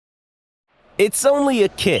It's only a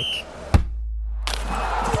kick,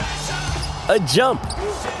 a jump,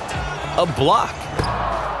 a block.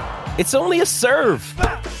 It's only a serve.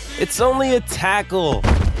 It's only a tackle,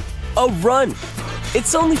 a run.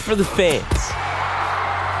 It's only for the fans.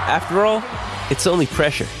 After all, it's only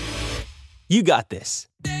pressure. You got this.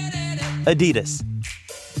 Adidas.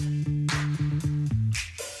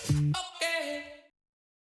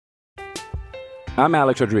 I'm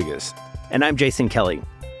Alex Rodriguez. And I'm Jason Kelly.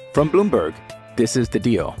 From Bloomberg, this is The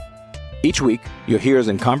Deal. Each week, you'll hear us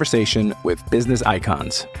in conversation with business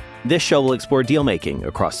icons. This show will explore deal-making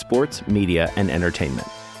across sports, media, and entertainment.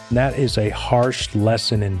 That is a harsh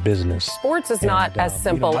lesson in business. Sports is not as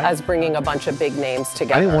simple as bringing a bunch of big names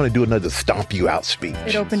together. I didn't want to do another stomp you out speech.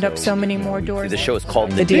 It opened up so many more doors. The show is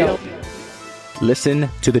called The Deal. Listen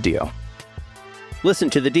to The Deal. Listen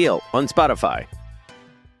to The Deal on Spotify.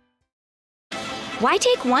 Why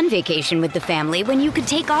take one vacation with the family when you could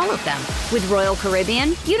take all of them? With Royal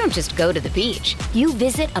Caribbean, you don't just go to the beach. You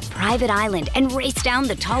visit a private island and race down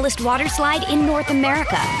the tallest water slide in North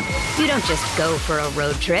America. You don't just go for a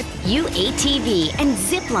road trip. You ATV and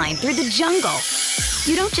zip line through the jungle.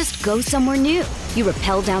 You don't just go somewhere new. You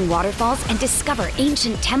rappel down waterfalls and discover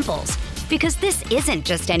ancient temples. Because this isn't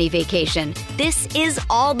just any vacation. This is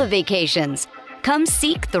all the vacations. Come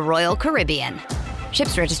seek the Royal Caribbean.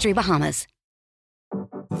 Ships Registry, Bahamas.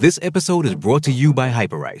 This episode is brought to you by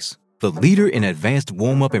Hyperice, the leader in advanced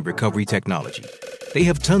warm-up and recovery technology. They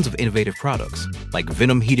have tons of innovative products, like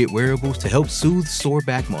Venom-heated wearables to help soothe sore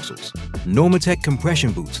back muscles, Normatec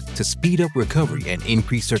compression boots to speed up recovery and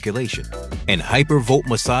increase circulation, and Hypervolt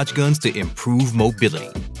massage guns to improve mobility.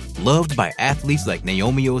 Loved by athletes like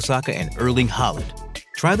Naomi Osaka and Erling Haaland.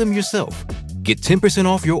 Try them yourself. Get 10%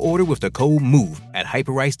 off your order with the code MOVE at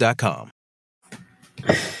hyperice.com.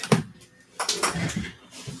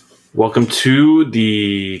 Welcome to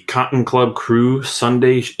the Cotton Club Crew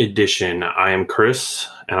Sunday edition. I am Chris,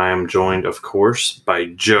 and I am joined, of course, by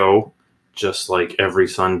Joe, just like every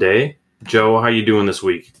Sunday. Joe, how you doing this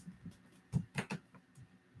week?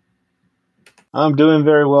 I'm doing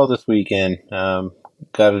very well this weekend.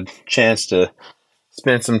 Got a chance to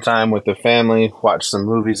spend some time with the family, watch some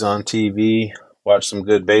movies on TV, watch some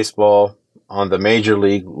good baseball on the major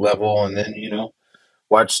league level, and then,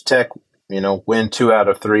 watch Tech win 2 out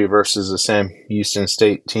of 3 versus the Sam Houston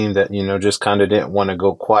State team that, just kind of didn't want to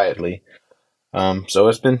go quietly. So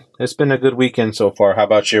it's been a good weekend so far. How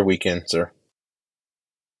about your weekend, sir?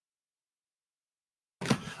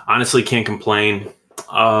 Honestly, can't complain.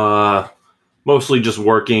 Mostly just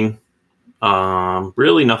working.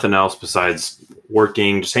 Really nothing else besides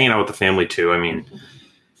working, just hanging out with the family too. I mean,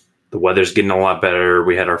 the weather's getting a lot better.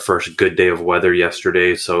 We had our first good day of weather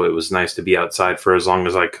yesterday, so it was nice to be outside for as long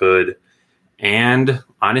as I could. And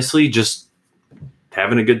honestly, just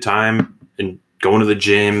having a good time and going to the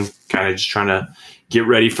gym, kind of just trying to get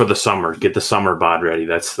ready for the summer, get the summer bod ready.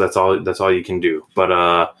 That's all you can do. But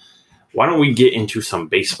why don't we get into some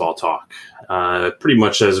baseball talk? Pretty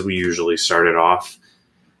much as we usually started off.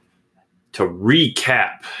 To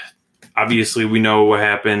recap, obviously we know what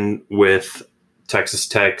happened with Texas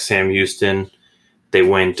Tech, Sam Houston. They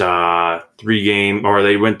went did the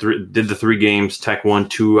 3 games. Tech won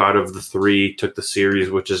 2 out of the 3, took the series,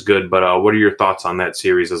 which is good. But what are your thoughts on that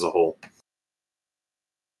series as a whole?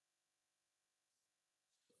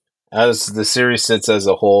 As the series sits as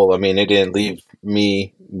a whole, I mean, it didn't leave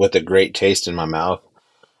me with a great taste in my mouth.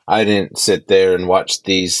 I didn't sit there and watch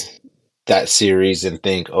that series and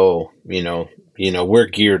think, we're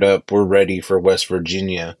geared up, we're ready for West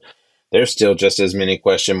Virginia. There's still just as many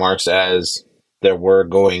question marks as there were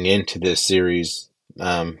going into this series,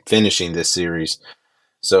 finishing this series.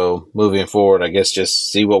 So moving forward, I guess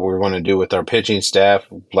just see what we're going to do with our pitching staff,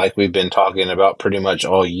 like we've been talking about pretty much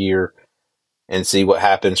all year, and see what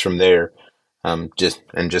happens from there.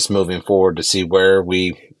 Just moving forward to see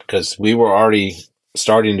because we were already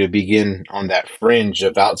starting to begin on that fringe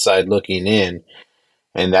of outside looking in.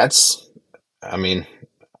 And I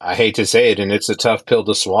hate to say it, and it's a tough pill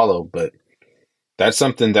to swallow, but that's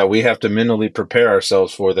something that we have to mentally prepare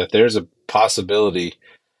ourselves for, that there's a possibility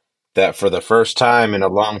that for the first time in a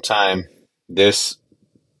long time, this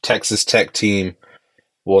Texas Tech team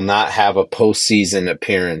will not have a postseason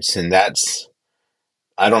appearance. And I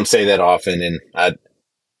don't say that often, and I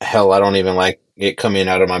don't even like it coming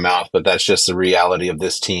out of my mouth, but that's just the reality of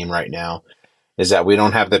this team right now, is that we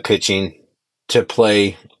don't have the pitching to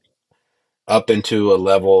play up into a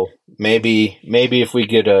level. Maybe if we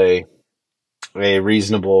get a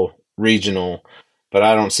reasonable regional, but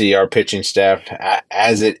I don't see our pitching staff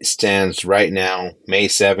as it stands right now, May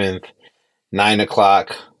 7th, 9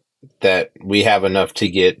 o'clock that we have enough to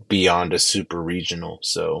get beyond a super regional.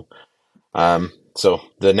 So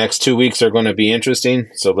the next 2 weeks are going to be interesting.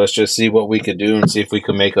 So let's just see what we could do and see if we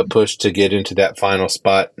can make a push to get into that final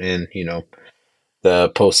spot in, the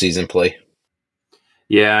postseason play.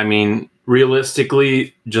 Yeah, I mean,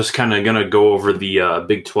 realistically, just kind of going to go over the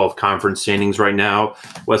Big 12 conference standings right now.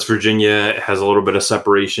 West Virginia has a little bit of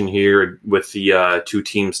separation here with the two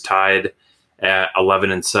teams tied at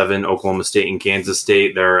 11-7. Oklahoma State and Kansas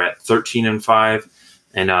State, they're at 13-5.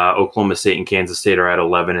 And Oklahoma State and Kansas State are at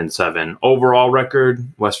 11-7. Overall record,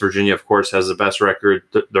 West Virginia, of course, has the best record,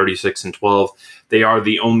 36-12. They are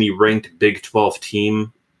the only ranked Big 12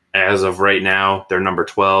 team as of right now. They're number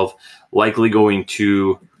 12, likely going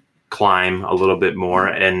to climb a little bit more.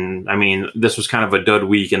 And, I mean, this was kind of a dud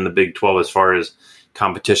week in the Big 12 as far as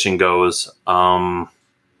competition goes.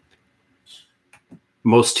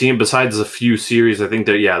 Most teams, besides a few series, I think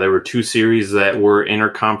there were two series that were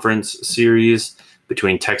interconference series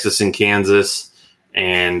between Texas and Kansas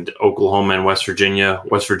and Oklahoma and West Virginia.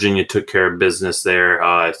 West Virginia took care of business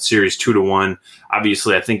there. Series 2-1.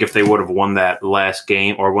 Obviously, I think if they would have won that last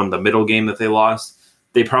game or won the middle game that they lost,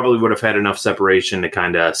 they probably would have had enough separation to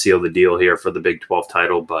kind of seal the deal here for the Big 12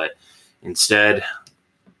 title. But instead,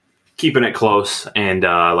 keeping it close. And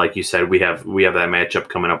like you said, we have that matchup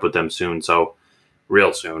coming up with them soon. So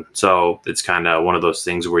real soon. So it's kind of one of those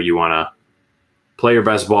things where you want to play your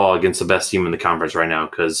best ball against the best team in the conference right now,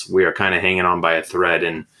 because we are kind of hanging on by a thread.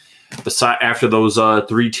 And after those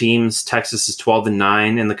three teams, Texas is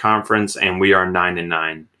 12-9 in the conference, and we are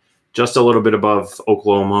 9-9, just a little bit above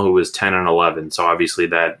Oklahoma, who is 10-11. So obviously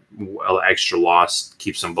that extra loss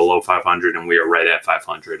keeps them below 500, and we are right at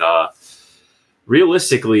 500.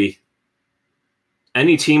 Realistically,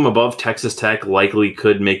 any team above Texas Tech likely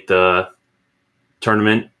could make the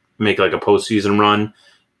tournament, make like a postseason run.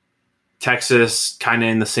 Texas kind of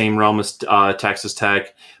in the same realm as Texas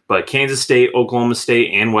Tech, but Kansas State, Oklahoma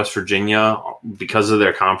State, and West Virginia, because of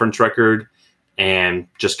their conference record and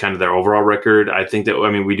just kind of their overall record, I think that,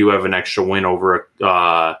 we do have an extra win over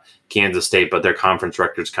Kansas State, but their conference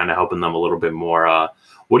record is kind of helping them a little bit more.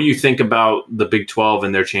 What do you think about the Big 12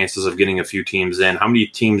 and their chances of getting a few teams in? How many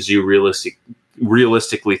teams do you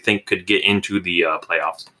realistically think could get into the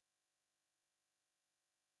playoffs?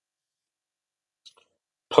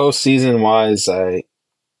 Postseason wise, I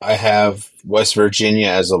have West Virginia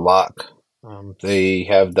as a lock. They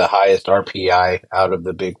have the highest RPI out of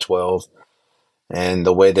the Big 12, and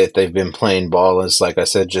the way that they've been playing ball is, like I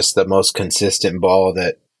said, just the most consistent ball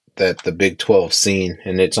that the Big 12's seen,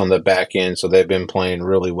 and it's on the back end, so they've been playing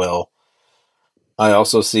really well. I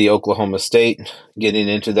also see Oklahoma State getting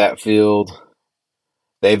into that field.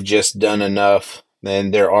 They've just done enough,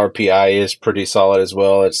 and their RPI is pretty solid as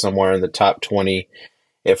well. It's somewhere in the top 20.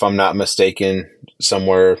 If I'm not mistaken,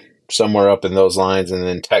 somewhere up in those lines, and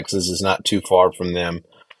then Texas is not too far from them.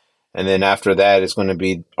 And then after that is going to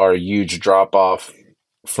be our huge drop-off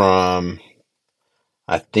from,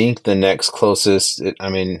 I think, the next closest.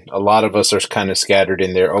 A lot of us are kind of scattered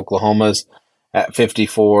in there. Oklahoma's at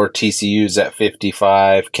 54, TCU's at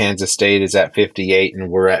 55, Kansas State is at 58,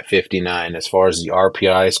 and we're at 59 as far as the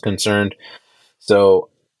RPI is concerned. So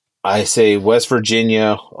I say West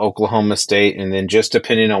Virginia, Oklahoma State, and then just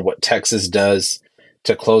depending on what Texas does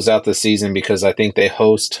to close out the season, because I think they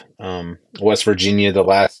host West Virginia the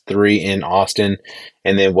last three in Austin,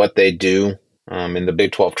 and then what they do in the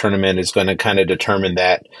Big 12 tournament is going to kind of determine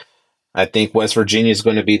that. I think West Virginia is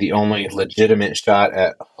going to be the only legitimate shot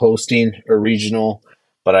at hosting a regional,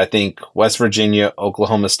 but I think West Virginia,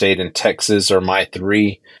 Oklahoma State, and Texas are my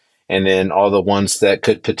three. And then all the ones that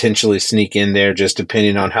could potentially sneak in there, just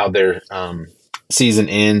depending on how their season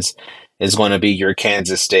ends, is going to be your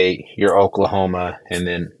Kansas State, your Oklahoma, and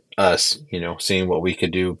then us, seeing what we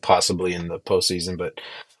could do possibly in the postseason. But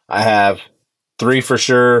I have three for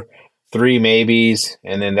sure, three maybes,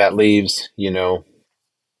 and then that leaves,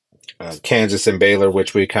 Kansas and Baylor,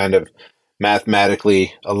 which we kind of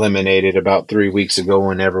mathematically eliminated about 3 weeks ago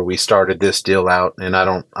whenever we started this deal out. And I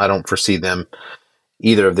don't foresee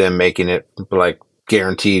either of them making it, like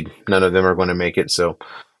guaranteed. None of them are going to make it. So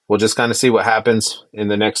we'll just kind of see what happens in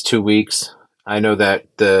the next 2 weeks. I know that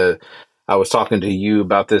I was talking to you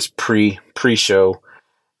about this pre-show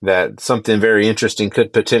that something very interesting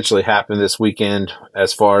could potentially happen this weekend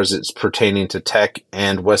as far as it's pertaining to Tech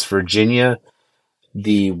and West Virginia.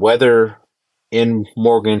 The weather in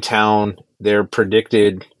Morgantown, they're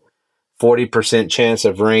predicted 40% chance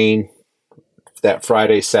of rain that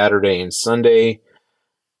Friday, Saturday, and Sunday.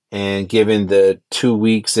 And given the 2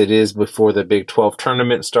 weeks it is before the Big 12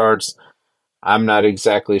 tournament starts, I'm not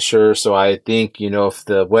exactly sure. So I think, if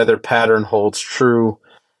the weather pattern holds true,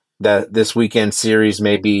 that this weekend series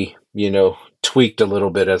may be, tweaked a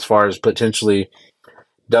little bit as far as potentially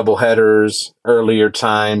double headers, earlier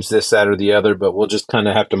times, this, that, or the other, but we'll just kind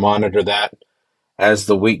of have to monitor that as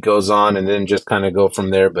the week goes on and then just kind of go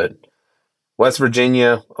from there. But West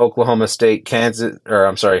Virginia, Oklahoma State,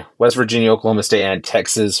 West Virginia, Oklahoma State, and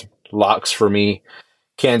Texas locks for me.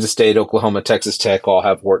 Kansas State, Oklahoma, Texas Tech all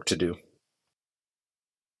have work to do.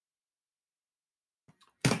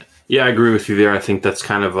 Yeah, I agree with you there. I think that's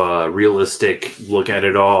kind of a realistic look at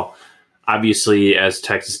it all. Obviously, as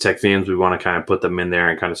Texas Tech fans, we want to kind of put them in there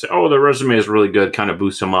and kind of say, oh, their resume is really good, kind of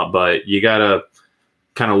boost them up. But you got to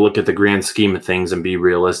kind of look at the grand scheme of things and be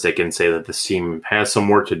realistic and say that this team has some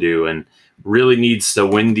work to do and really needs to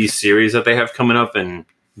win these series that they have coming up and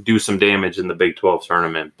do some damage in the Big 12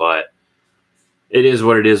 tournament. But it is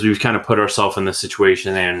what it is. We've kind of put ourselves in this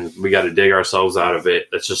situation and we got to dig ourselves out of it.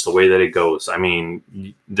 That's just the way that it goes. I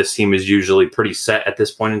mean, this team is usually pretty set at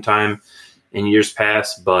this point in time in years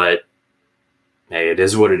past, but hey, it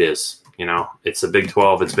is what it is. It's the Big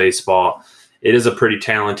 12, it's baseball. It is a pretty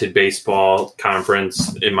talented baseball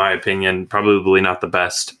conference, in my opinion. Probably not the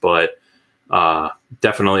best, but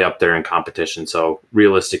definitely up there in competition. So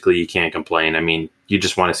realistically, you can't complain. I mean, you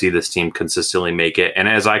just want to see this team consistently make it. And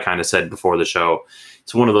as I kind of said before the show,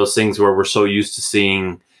 it's one of those things where we're so used to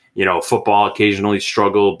seeing, football occasionally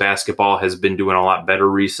struggle. Basketball has been doing a lot better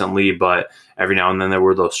recently, but every now and then there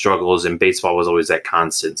were those struggles, and baseball was always that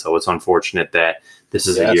constant. So it's unfortunate that this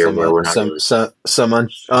is a year where we're not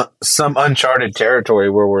some uncharted territory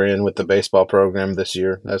where we're in with the baseball program this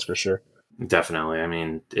year. That's for sure. Definitely. I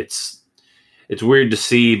mean, it's weird to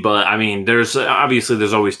see, but I mean, there's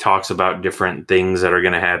always talks about different things that are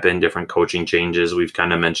going to happen, different coaching changes. We've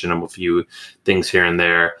kind of mentioned a few things here and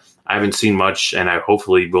there. I haven't seen much, and I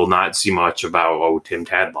hopefully will not see much about Tim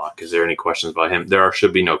Tadlock. Is there any questions about him?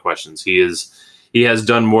 Should be no questions. He has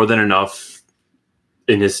done more than enough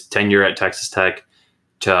in his tenure at Texas Tech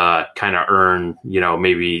to kind of earn,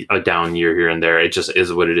 maybe a down year here and there. It just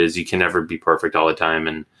is what it is. You can never be perfect all the time,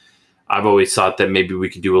 and I've always thought that maybe we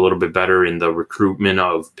could do a little bit better in the recruitment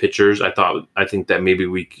of pitchers. I think that maybe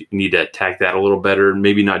we need to attack that a little better.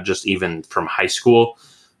 Maybe not just even from high school,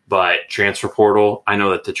 but transfer portal. I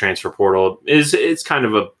know that the transfer portal it's kind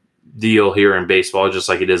of a deal here in baseball, just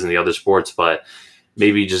like it is in the other sports. But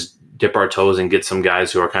maybe just dip our toes and get some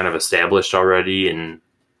guys who are kind of established already. And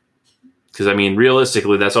because I mean,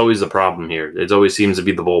 realistically, that's always the problem here. It always seems to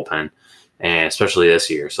be the bullpen, and especially this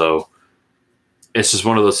year. So it's just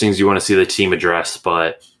one of those things you want to see the team address,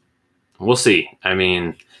 but we'll see. I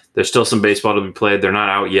mean, there's still some baseball to be played. They're not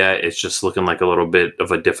out yet. It's just looking like a little bit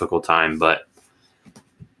of a difficult time, but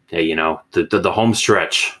hey, the home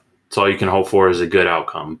stretch, it's all you can hope for is a good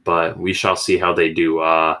outcome, but we shall see how they do.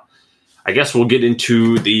 I guess we'll get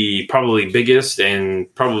into the probably biggest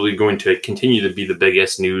and probably going to continue to be the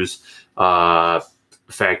biggest news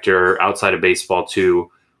factor outside of baseball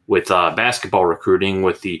too, with basketball recruiting,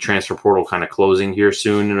 with the transfer portal kind of closing here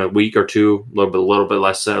soon in a week or two, a little bit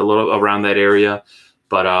less, a little around that area.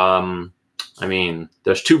 But I mean,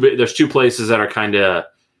 there's two places that are kind of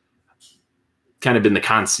been the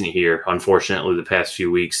constant here, unfortunately, the past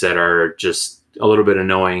few weeks that are just a little bit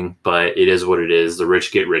annoying, but it is what it is. The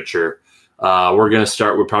rich get richer. We're going to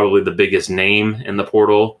start with probably the biggest name in the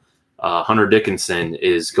portal. Hunter Dickinson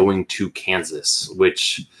is going to Kansas,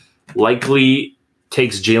 which likely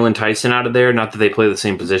takes Jalen Tyson out of there. Not that they play the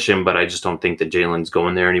same position, but I just don't think that Jalen's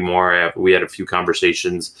going there anymore. We had a few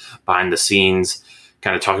conversations behind the scenes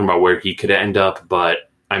kind of talking about where he could end up, but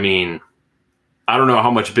I mean, I don't know how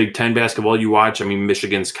much Big Ten basketball you watch. I mean,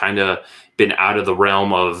 Michigan's kind of been out of the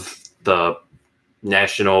realm of the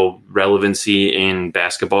national relevancy in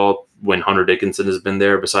basketball when Hunter Dickinson has been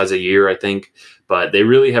there, besides a year, I think. But they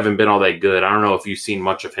really haven't been all that good. I don't know if you've seen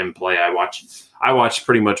much of him play. I watched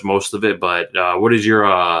pretty much most of it, but what's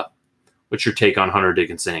your take on Hunter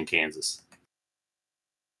Dickinson in Kansas?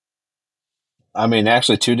 I mean,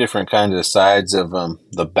 actually, two different kinds of sides of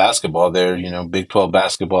the basketball there. Big 12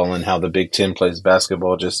 basketball and how the Big Ten plays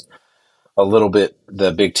basketball. Just a little bit,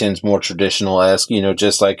 the Big Ten's more traditional-esque.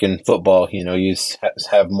 Just like in football, you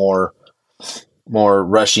have more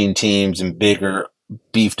rushing teams and bigger,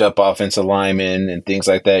 beefed-up offensive linemen and things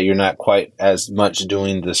like that. You're not quite as much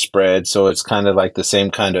doing the spread, so it's kind of like the same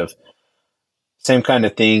kind of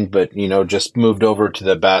thing. But just moved over to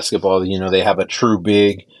the basketball. They have a true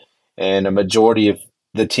big. And a majority of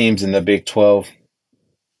the teams in the Big 12,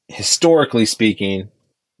 historically speaking,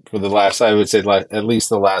 for the last, I would say at least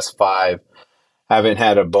the last 5, haven't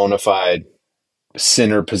had a bona fide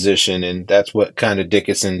center position. And that's what kind of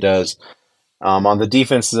Dickinson does. On the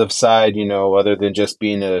defensive side, other than just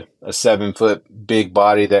being a 7-foot big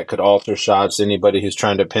body that could alter shots, anybody who's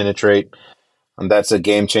trying to penetrate, that's a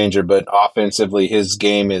game changer. But offensively, his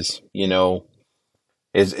game is,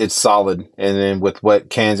 it's solid. And then with what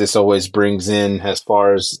Kansas always brings in as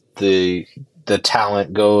far as the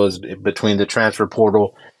talent goes between the transfer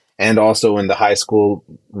portal and also in the high school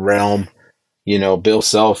realm, Bill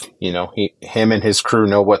Self, him and his crew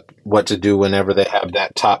know what to do whenever they have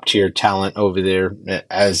that top tier talent over there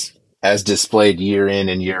as displayed year in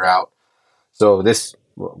and year out. So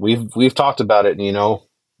we've talked about it,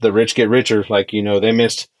 the rich get richer. Like, they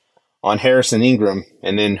missed on Harrison Ingram,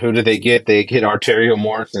 and then who do they get? They get Arterio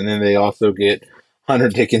Morris, and then they also get Hunter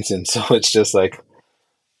Dickinson. So it's just like,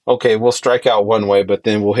 okay, we'll strike out one way, but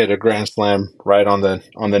then we'll hit a grand slam right on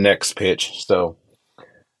the next pitch. So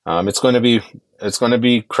it's going to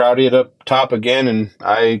be crowded up top again, and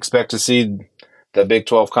I expect to see the Big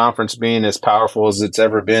 12 Conference being as powerful as it's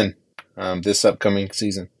ever been this upcoming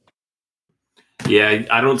season. Yeah,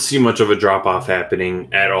 I don't see much of a drop-off happening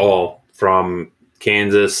at all from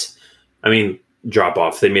Kansas. I mean,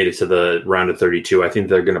 drop-off. They made it to the round of 32. I think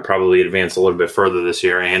they're going to probably advance a little bit further this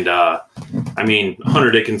year. And,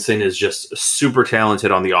 Hunter Dickinson is just super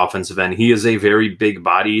talented on the offensive end. He is a very big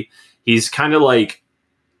body. He's kind of like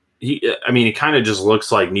he kind of just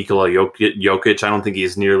looks like Nikola Jokic. I don't think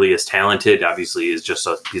he's nearly as talented. Obviously,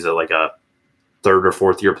 he's like a third or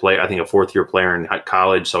fourth year player. I think a fourth year player in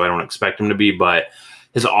college, so I don't expect him to be. But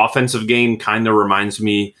his offensive game kind of reminds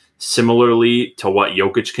me similarly to what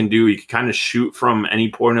Jokic can do. He can kind of shoot from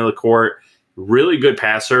any point of the court. Really good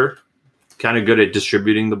passer. Kind of good at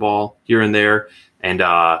distributing the ball here and there. And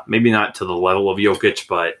maybe not to the level of Jokic,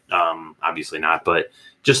 but obviously not. But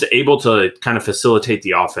just able to kind of facilitate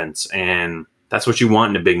the offense. And that's what you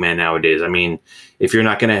want in a big man nowadays. I mean, if you're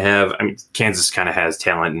not going to have, Kansas kind of has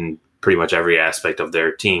talent in pretty much every aspect of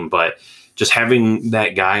their team, but just having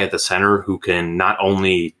that guy at the center who can not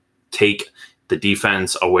only take the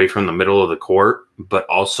defense away from the middle of the court, but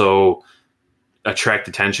also attract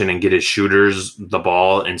attention and get his shooters the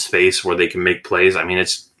ball in space where they can make plays. I mean,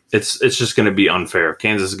 it's just going to be unfair.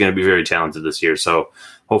 Kansas is going to be very talented this year, so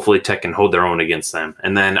hopefully Tech can hold their own against them.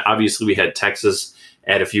 And then obviously we had Texas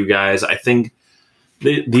add a few guys. I think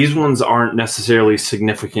these ones aren't necessarily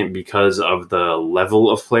significant because of the level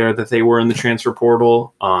of player that they were in the transfer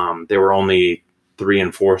portal. They were only 3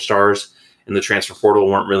 and 4 stars in the transfer portal,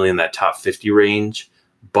 weren't really in that top 50 range.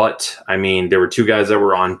 But, there were 2 guys that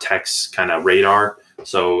were on Tech's kind of radar.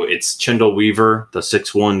 So it's Chendall Weaver, the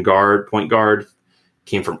 6'1" point guard,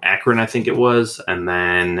 came from Akron, I think it was. And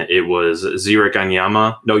then it was Zurich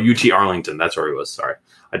Anyama. No, UT Arlington. That's where he was. Sorry.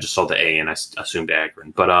 I just saw the A and I assumed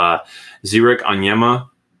Akron. But Zurich Anyama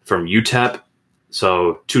from UTEP.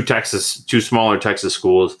 So 2 smaller Texas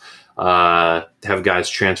schools have guys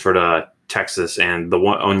transfer to Texas. And the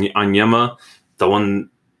one Anyama, the one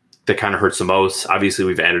that kind of hurts the most, obviously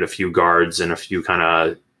we've added a few guards and a few kind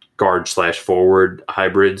of guard/forward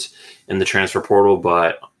hybrids in the transfer portal.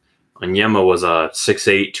 But Anyama was a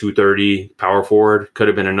 6'8", 230 power forward. Could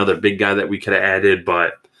have been another big guy that we could have added,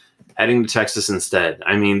 but heading to Texas instead.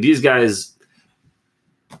 These guys,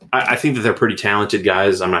 I think that they're pretty talented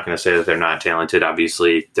guys. I'm not going to say that they're not talented.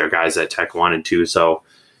 Obviously, they're guys that Tech wanted to, so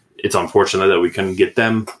it's unfortunate that we couldn't get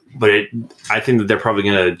them. But I think that they're probably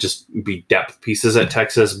going to just be depth pieces at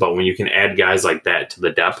Texas. But when you can add guys like that to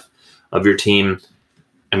the depth of your team,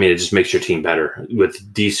 it just makes your team better.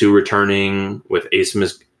 With Disu returning, with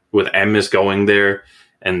Amos going there,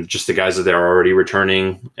 and just the guys that they're already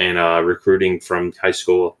returning and recruiting from high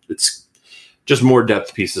school, it's just more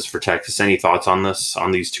depth pieces for Texas. Any thoughts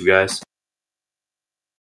on these 2 guys?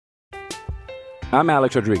 I'm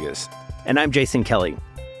Alex Rodriguez. And I'm Jason Kelly.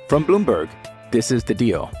 From Bloomberg, this is The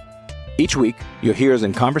Deal. Each week, you'll hear us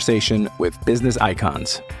in conversation with business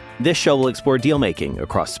icons. This show will explore deal-making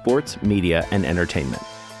across sports, media, and entertainment.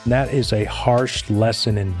 That is a harsh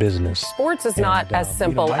lesson in business. Sports is not as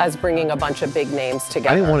simple as bringing a bunch of big names together.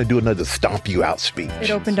 I didn't want to do another stomp you out speech.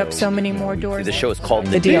 It opened up so many more doors. The show is called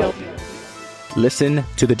The Deal. Listen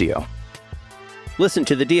to The Deal. Listen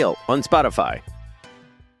to The Deal on Spotify.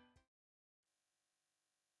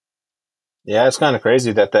 Yeah, it's kind of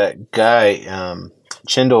crazy that guy,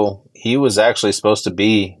 Chendall, he was actually supposed to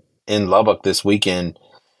be in Lubbock this weekend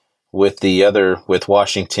with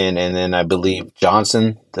Washington, and then I believe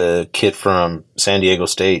Johnson, the kid from San Diego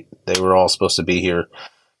State. They were all supposed to be here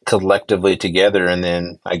collectively together, and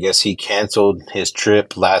then I guess he canceled his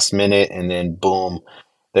trip last minute, and then boom,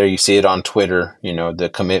 there you see it on Twitter, the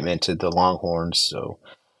commitment to the Longhorns. So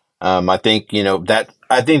I think, that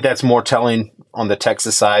I think that's more telling on the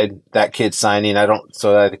Texas side, that kid signing.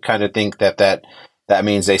 So I kind of think that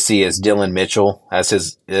means they see as Dylan Mitchell as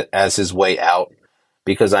his way out,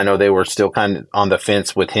 because I know they were still kind of on the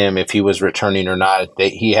fence with him if he was returning or not.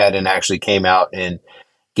 He hadn't actually came out and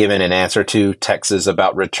given an answer to Texas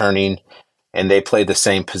about returning, and they play the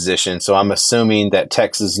same position. So I'm assuming that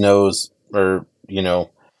Texas knows, or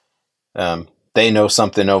they know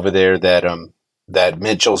something over there that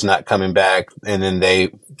Mitchell's not coming back, and then they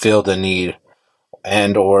feel the need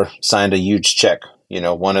and or signed a huge check,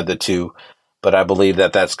 one of the two. But I believe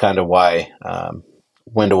that that's kind of why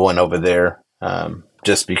Wendell went over there,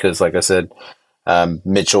 just because, like I said,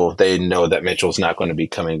 Mitchell, they know that Mitchell's not going to be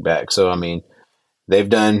coming back. So I mean, they've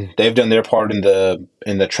done their part in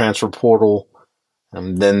the transfer portal.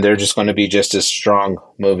 Then they're just going to be just as strong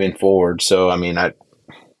moving forward. So I mean,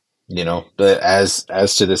 but as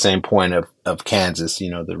to the same point of Kansas,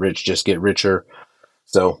 the rich just get richer.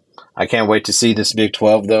 So I can't wait to see this Big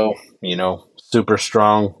 12 though. Super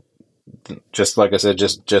strong. Just like I said,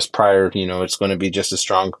 just prior, it's going to be just as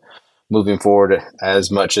strong moving forward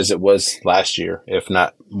as much as it was last year, if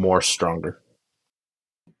not more stronger.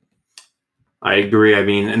 I agree. I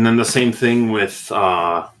mean, and then the same thing with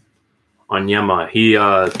Onyema. He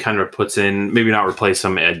kind of puts in, maybe not replace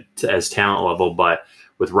him as talent level, but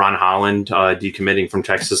with Ron Holland decommitting from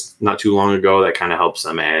Texas not too long ago, that kind of helps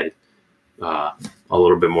them add a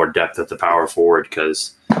little bit more depth at the power forward.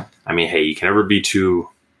 Because, I mean, hey, you can never be too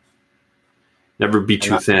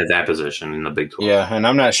thin at that position in the Big 12. Yeah, and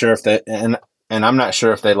I'm not sure if they and I'm not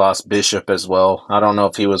sure if they lost Bishop as well. I don't know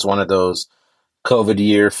if he was one of those COVID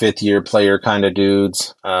year, 5th year player kind of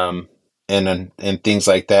dudes, and things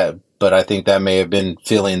like that. But I think that may have been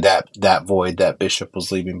filling that void that Bishop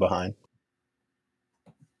was leaving behind.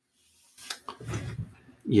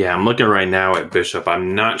 Yeah, I'm looking right now at Bishop.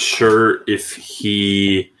 I'm not sure if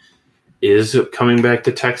he is coming back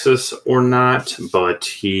to Texas or not, but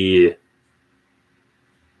I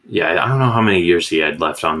don't know how many years he had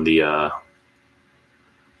left on the,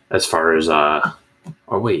 as far as,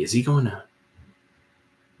 wait, is he going to?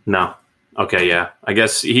 No. Okay, yeah. I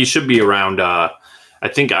guess he should be around, I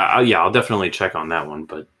think, I'll definitely check on that one,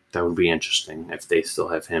 but that would be interesting if they still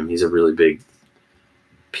have him. He's a really big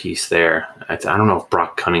piece there. I don't know if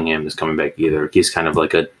Brock Cunningham is coming back either. He's kind of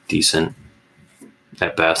like a decent,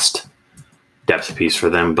 at best, depth piece for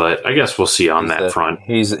them, but I guess we'll see on that front.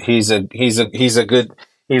 He's a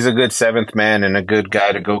good seventh man and a good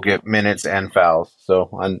guy to go get minutes and fouls. So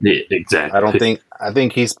exactly. I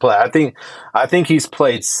think he's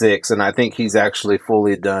played 6, and I think he's actually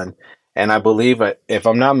fully done. And I believe, if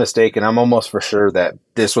I'm not mistaken, I'm almost for sure that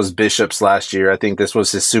this was Bishop's last year. I think this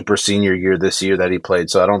was his super senior year this year that he played.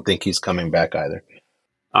 So I don't think he's coming back either.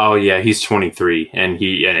 Oh yeah, he's 23, and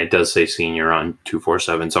it does say senior on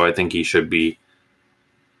 247. So I think he should be.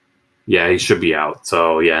 Yeah, he should be out.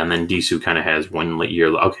 So yeah, and then Disu kind of has 1 year.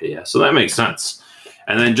 Okay, yeah, so that makes sense.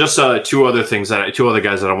 And then just two other guys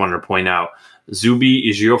that I wanted to point out. Zubi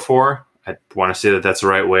Ejiofor. I want to say that that's the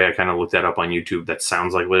right way. I kind of looked that up on YouTube. That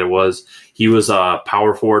sounds like what it was. He was a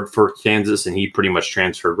power forward for Kansas, and he pretty much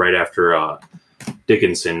transferred right after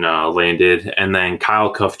Dickinson landed. And then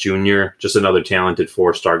Kyle Cuff Jr., just another talented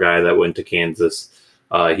 4-star guy that went to Kansas.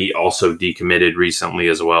 He also decommitted recently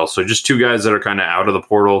as well. So just 2 guys that are kind of out of the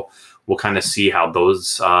portal. We'll kind of see how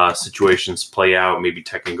those situations play out. Maybe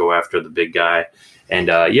Tech can go after the big guy. And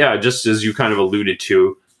just as you kind of alluded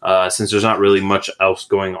to, since there's not really much else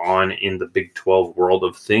going on in the Big 12 world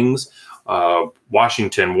of things, Warren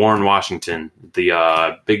Washington,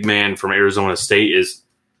 the big man from Arizona State, is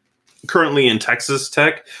currently in Texas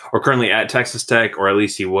Tech, or currently at Texas Tech, or at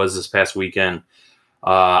least he was this past weekend.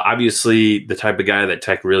 Obviously, the type of guy that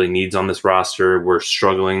Tech really needs on this roster. We're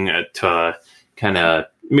struggling to kind of,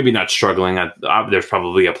 maybe not struggling. There's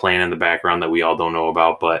probably a plan in the background that we all don't know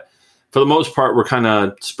about, but for the most part, we're kind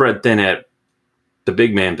of spread thin at the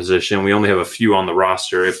big man position. We only have a few on the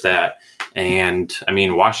roster, if that. And I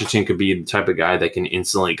mean, Washington could be the type of guy that can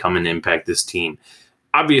instantly come and impact this team.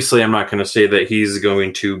 Obviously, I'm not going to say that he's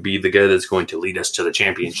going to be the guy that's going to lead us to the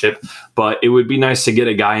championship, but it would be nice to get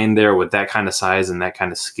a guy in there with that kind of size and that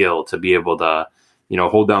kind of skill to be able to,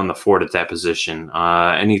 hold down the fort at that position.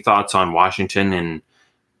 Any thoughts on Washington and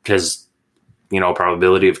his,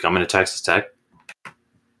 probability of coming to Texas Tech?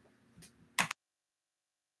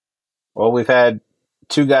 Well, we've had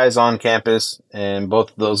 2 guys on campus, and both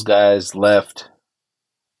of those guys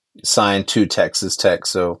signed to Texas Tech.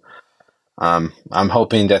 So I'm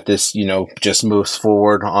hoping that this, just moves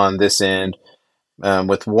forward on this end.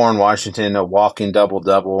 With Warren Washington, a walking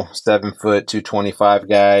double-double, 7 foot, 225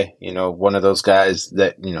 guy, one of those guys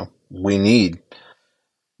that, we need.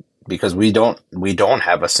 because we don't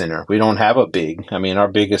have a center. We don't have a big. I mean, our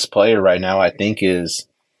biggest player right now, I think, is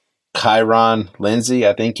Kyron Lindsey.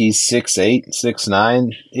 I think he's 6'8",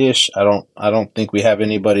 6'9" ish. I don't think we have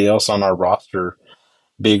anybody else on our roster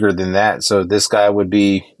bigger than that. So this guy would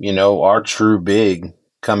be, our true big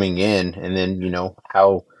coming in, and then,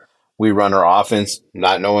 how we run our offense,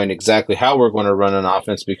 not knowing exactly how we're going to run an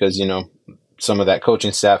offense because, some of that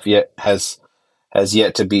coaching staff has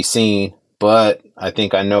yet to be seen. But I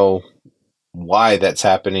think I know why that's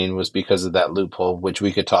happening was because of that loophole, which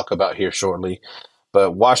we could talk about here shortly.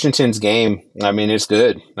 But Washington's game, I mean, it's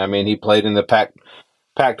good. I mean, he played in the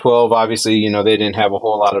Pac-12. Obviously, they didn't have a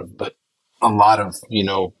lot of,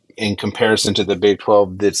 in comparison to the Big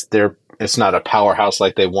 12, it's not a powerhouse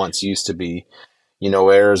like they once used to be.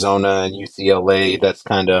 Arizona and UCLA, that's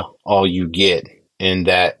kind of all you get in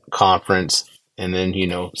that conference. And then,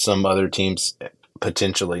 some other teams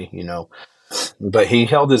potentially, But he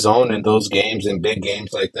held his own in those games, in big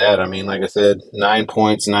games like that. I mean, like I said, 9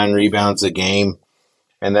 points, 9 rebounds a game.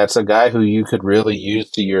 And that's a guy who you could really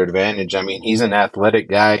use to your advantage. I mean, he's an athletic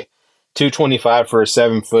guy, 225 for a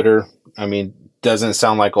 7-footer. I mean, doesn't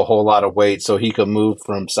sound like a whole lot of weight, so he could move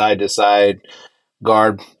from side to side,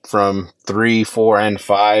 guard from 3, 4, and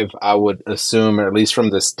 5. I would assume, or at least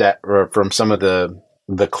from the or from some of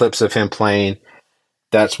the clips of him playing,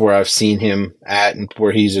 that's where I've seen him at, and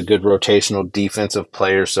where he's a good rotational defensive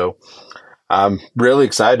player. So I'm really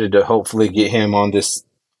excited to hopefully get him on this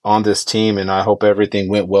team, and I hope everything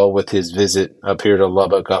went well with his visit up here to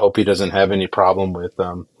Lubbock. I hope he doesn't have any problem with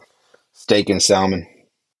steak and salmon.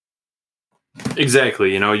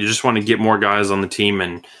 Exactly. You just want to get more guys on the team,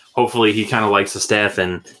 and hopefully he kind of likes the staff.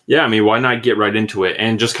 And yeah, I mean, why not get right into it?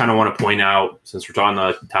 And just kind of want to point out, since we're talking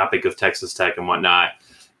the topic of Texas Tech and whatnot,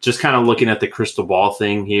 just kind of looking at the crystal ball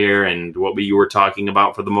thing here and what you were talking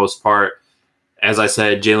about for the most part. As I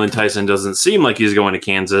said, Jalen Tyson doesn't seem like he's going to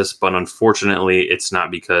Kansas, but unfortunately it's not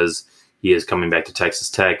because he is coming back to Texas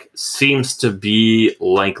Tech. Seems to be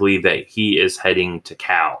likely that he is heading to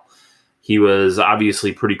Cal. He was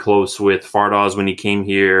obviously pretty close with Fardaws when he came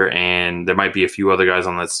here, and there might be a few other guys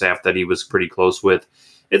on that staff that he was pretty close with.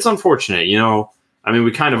 It's unfortunate, I mean,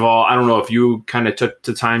 we kind of all, I don't know if you kind of took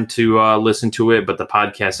the time to listen to it, but the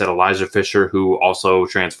podcast that Elijah Fisher, who also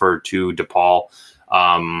transferred to DePaul,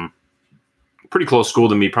 pretty close school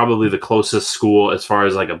to me, probably the closest school as far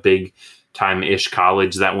as like a big time-ish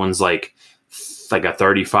college. That one's like a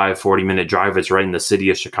 35, 40-minute drive. It's right in the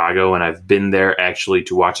city of Chicago, and I've been there actually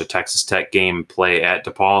to watch a Texas Tech game play at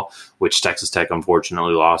DePaul, which Texas Tech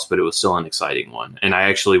unfortunately lost, but it was still an exciting one. And I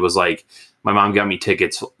actually was like, my mom got me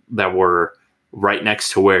tickets that were right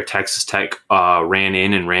next to where Texas Tech ran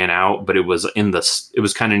in and ran out, but it was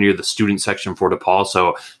kind of near the student section for DePaul,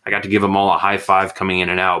 so I got to give them all a high five coming in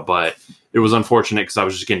and out. But it was unfortunate because I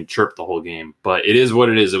was just getting chirped the whole game. But it is what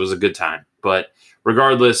it is. It was a good time. But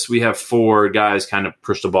regardless, we have 4 guys kind of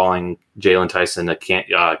crystal balling Jalen Tyson to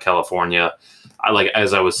California.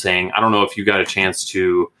 As I was saying, I don't know if you got a chance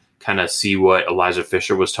to kind of see what Elijah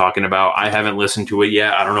Fisher was talking about. I haven't listened to it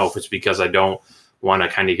yet. I don't know if it's because I don't want to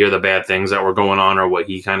kind of hear the bad things that were going on or what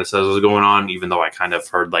he kind of says was going on, even though I kind of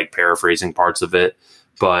heard like paraphrasing parts of it.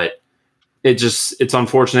 But it's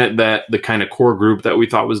unfortunate that the kind of core group that we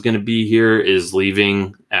thought was going to be here is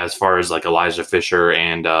leaving, as far as like Elijah Fisher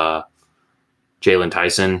and Jalen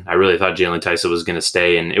Tyson. I really thought Jalen Tyson was going to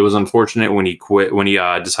stay, and it was unfortunate when he quit, when he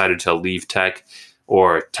decided to leave Tech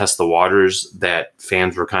or test the waters, that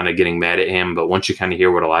fans were kind of getting mad at him. But once you kind of hear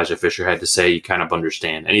what Elijah Fisher had to say, you kind of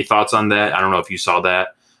understand. Any thoughts on that? I don't know if you saw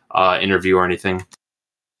that interview or anything.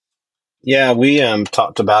 Yeah, we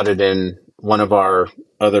talked about it in one of our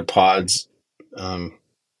other pods.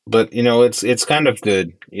 But, it's kind of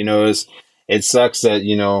good. It sucks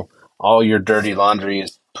that, all your dirty laundry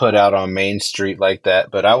is put out on Main Street like that.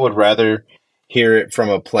 But I would rather hear it from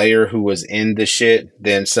a player who was in the shit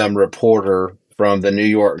than some reporter from the New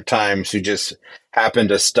York Times who just happened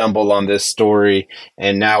to stumble on this story,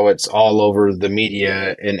 and now it's all over the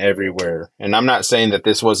media and everywhere. And I'm not saying that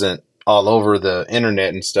this wasn't all over the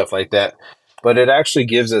internet and stuff like that, but it actually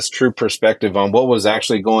gives us true perspective on what was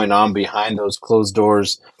actually going on behind those closed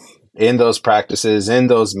doors in those practices, in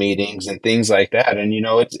those meetings and things like that. And,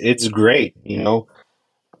 it's great,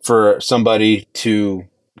 for somebody to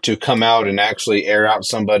come out and actually air out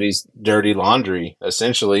somebody's dirty laundry,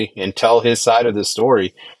 essentially, and tell his side of the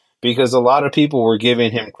story, because a lot of people were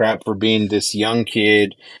giving him crap for being this young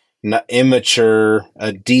kid, immature,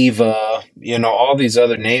 a diva, all these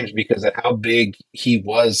other names because of how big he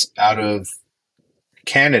was out of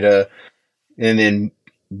Canada, and then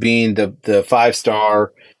being the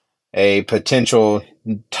 5-star, a potential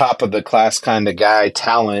top of the class kind of guy,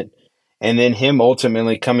 talent, and then him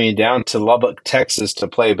ultimately coming down to Lubbock, Texas to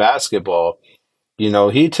play basketball.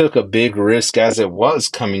 He took a big risk as it was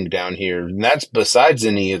coming down here. And that's besides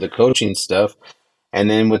any of the coaching stuff. And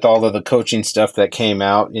then with all of the coaching stuff that came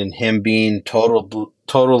out and him being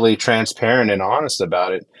totally transparent and honest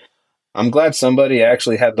about it, I'm glad somebody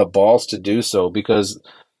actually had the balls to do so, because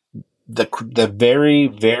the very,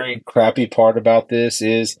 very crappy part about this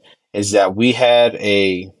is that we had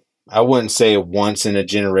I wouldn't say a once in a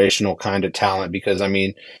generational kind of talent, because I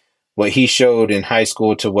mean, what he showed in high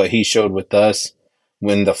school to what he showed with us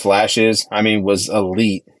when the flashes, I mean, was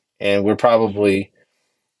elite. And we're probably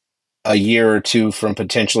a year or two from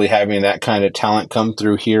potentially having that kind of talent come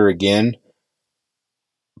through here again.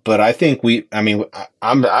 But I think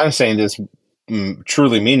I'm saying this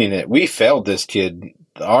truly meaning it. We failed this kid.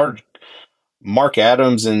 Our Mark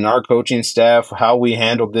Adams and our coaching staff, how we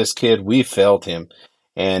handled this kid, we failed him.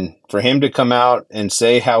 And for him to come out and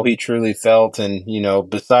say how he truly felt, and,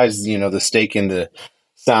 besides, the steak in the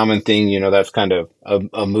salmon thing, that's kind of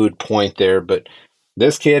a moot point there. But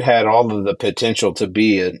this kid had all of the potential to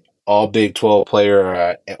be an all Big 12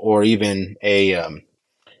 player, or even a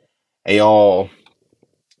all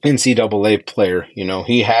NCAA player.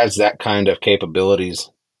 He has that kind of capabilities,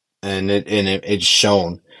 and it's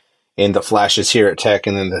shown in the flashes here at Tech,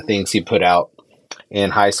 and then the things he put out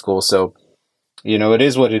in high school. So, it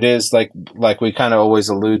is what it is, like we kind of always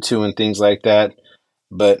allude to and things like that.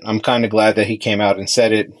 But I'm kind of glad that he came out and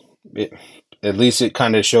said it. At least it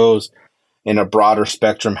kind of shows in a broader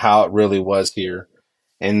spectrum how it really was here.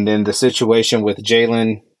 And then the situation with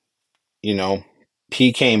Jalen,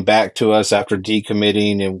 he came back to us after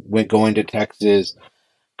decommitting and going to Texas,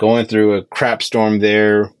 going through a crap storm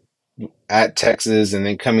there at Texas, and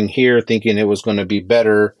then coming here thinking it was going to be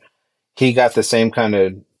better. He got the same kind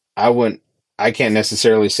of, I can't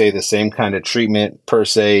necessarily say the same kind of treatment per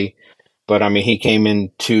se, but I mean, he came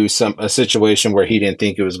into a situation where he didn't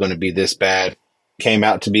think it was going to be this bad, came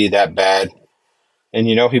out to be that bad. And,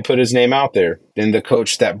 he put his name out there. Then the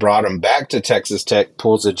coach that brought him back to Texas Tech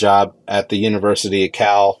pulls a job at the University of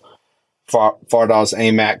Cal. Fardaws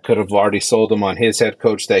Amac could have already sold him on his head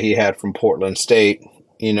coach that he had from Portland State.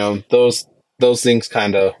 Those things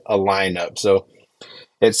kind of align up. So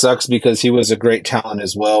it sucks, because he was a great talent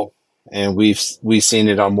as well. And we've seen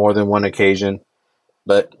it on more than one occasion.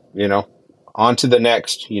 But, on to the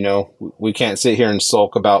next. We can't sit here and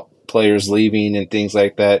sulk about players leaving and things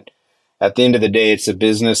like that. At the end of the day, it's a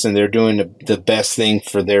business, and they're doing the best thing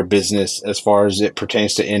for their business as far as it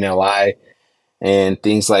pertains to NLI and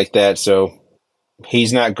things like that. So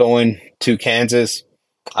he's not going to Kansas.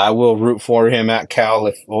 I will root for him at Cal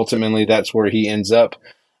if ultimately that's where he ends up.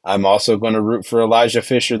 I'm also going to root for Elijah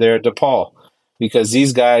Fisher there at DePaul, because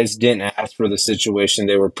these guys didn't ask for the situation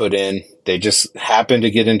they were put in. They just happened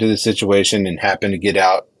to get into the situation and happened to get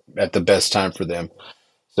out at the best time for them.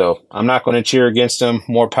 So I'm not going to cheer against him.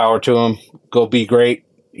 More power to him. Go be great,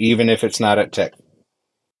 even if it's not at Tech.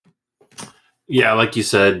 Yeah, like you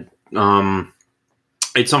said,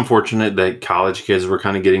 it's unfortunate that college kids were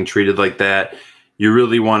kind of getting treated like that. You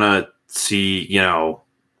really want to see,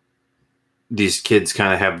 these kids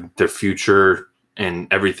kind of have their future and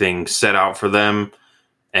everything set out for them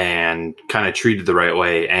and kind of treated the right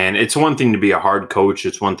way. And it's one thing to be a hard coach.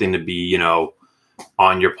 It's one thing to be,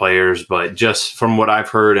 on your players, but just from what I've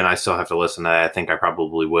heard, and I still have to listen to that, I think I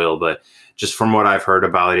probably will, but just from what I've heard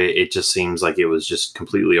about it, it just seems like it was just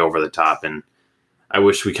completely over the top. And I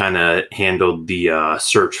wish we kind of handled the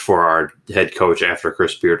search for our head coach after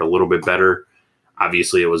Chris Beard a little bit better.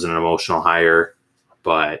 Obviously, it was an emotional hire,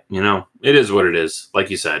 but, it is what it is.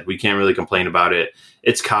 Like you said, we can't really complain about it.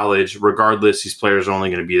 It's college. Regardless, these players are only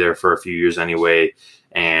going to be there for a few years anyway,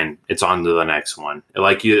 and it's on to the next one. But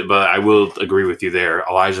I will agree with you there.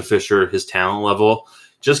 Elijah Fisher, his talent level,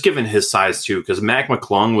 just given his size too, because Mac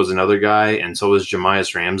McClung was another guy, and so was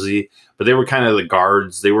Jemias Ramsey, but they were kind of the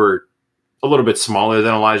guards. They were a little bit smaller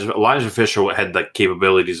than Elijah. Elijah Fisher had the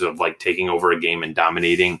capabilities of taking over a game and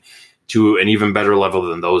dominating to an even better level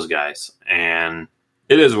than those guys. And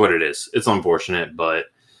it is what it is. It's unfortunate, but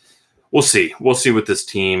we'll see. We'll see with this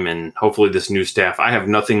team and hopefully this new staff. I have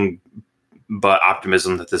nothing but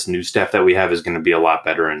optimism that this new staff that we have is going to be a lot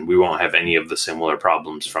better, and we won't have any of the similar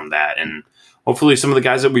problems from that. And hopefully some of the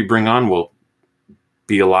guys that we bring on will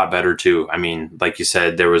be a lot better too. I mean, like you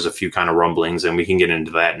said, there was a few kind of rumblings, and we can get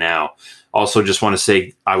into that now. Also, just want to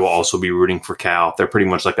say I will also be rooting for Cal. They're pretty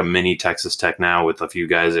much like a mini Texas Tech now with a few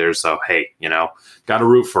guys there. So, hey, got to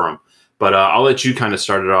root for them. But I'll let you kind of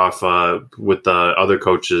start it off with the other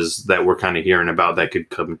coaches that we're kind of hearing about that could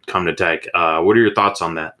come to Tech. What are your thoughts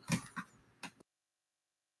on that?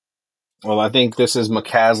 Well, I think this is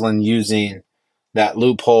McCaslin using that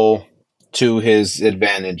loophole to his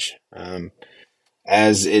advantage.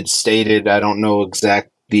 As it's stated, I don't know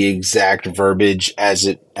the exact verbiage as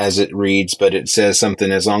it reads, but it says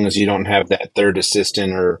something as long as you don't have that third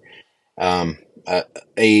assistant or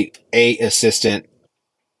a assistant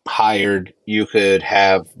hired, you could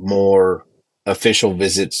have more official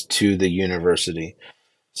visits to the university.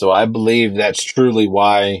 So I believe that's truly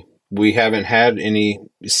why we haven't had any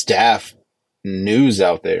staff news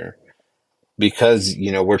out there, because,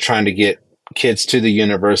 we're trying to get kids to the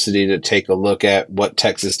university to take a look at what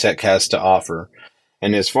Texas Tech has to offer.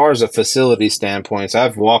 And as far as a facility standpoint,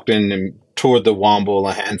 I've walked in and toured the Womble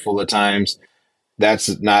a handful of times.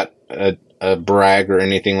 That's not a brag or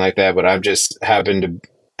anything like that, but I've just happened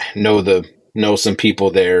to know some people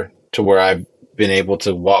there to where I've been able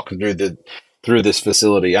to walk through this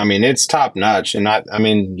facility. I mean, it's top notch, and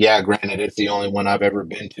granted, it's the only one I've ever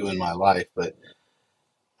been to in my life, but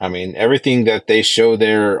I mean, everything that they show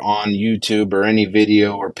there on YouTube or any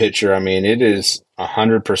video or picture, I mean, it is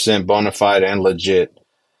 100% bona fide and legit.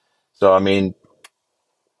 So, I mean,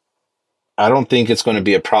 I don't think it's going to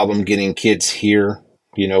be a problem getting kids here,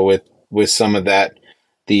 with some of that.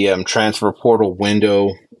 The transfer portal window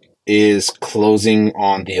is closing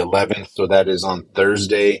on the 11th, so that is on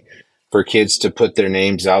Thursday for kids to put their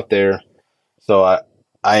names out there. So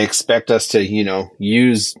I expect us to,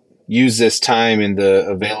 use this time in the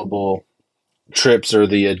available trips or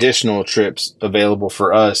the additional trips available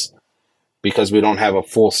for us, because we don't have a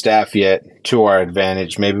full staff yet, to our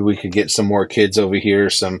advantage. Maybe we could get some more kids over here.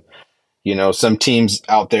 Some teams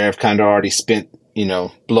out there have kind of already spent,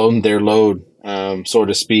 blown their load, so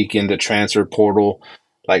to speak, in the transfer portal.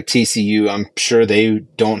 Like TCU, I'm sure they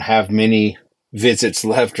don't have many visits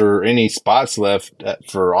left or any spots left,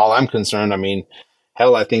 for all I'm concerned. I mean,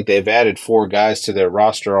 hell, I think they've added 4 guys to their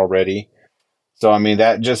roster already. So, I mean,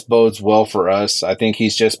 that just bodes well for us. I think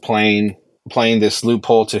he's just playing this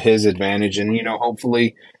loophole to his advantage. And,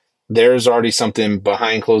 hopefully there's already something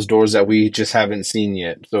behind closed doors that we just haven't seen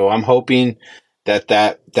yet. So I'm hoping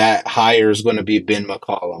that hire is going to be Ben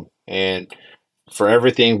McCollum. And for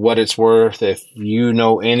everything what it's worth, if you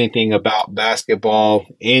know anything about basketball,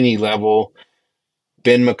 any level,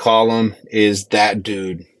 Ben McCollum is that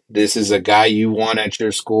dude. This is a guy you want at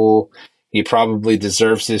your school. He probably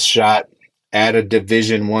deserves his shot at a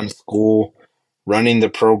Division I school running the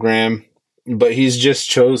program, but he's just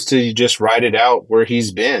chose to just ride it out where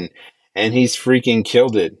he's been, and he's freaking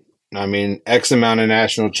killed it. I mean, X amount of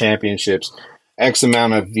national championships, X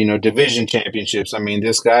amount of, division championships. I mean,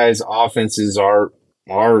 this guy's offenses are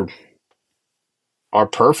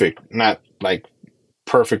perfect. Not like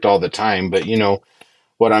perfect all the time, but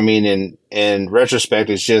what I mean in retrospect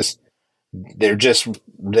is just they're just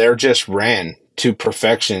ran to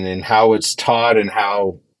perfection in how it's taught, and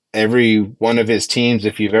how every one of his teams,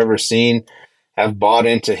 if you've ever seen, have bought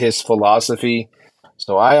into his philosophy.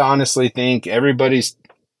 So I honestly think everybody's,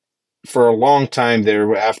 for a long time there,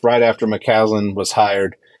 right after McCaslin was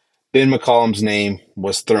hired, Ben McCollum's name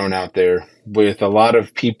was thrown out there, with a lot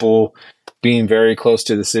of people being very close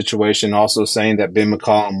to the situation, also saying that Ben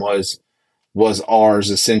McCollum was ours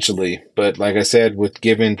essentially. But like I said, with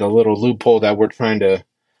given the little loophole that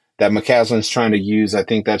McCaslin's trying to use, I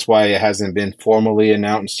think that's why it hasn't been formally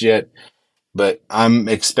announced yet. But I'm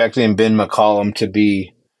expecting Ben McCollum to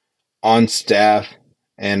be on staff,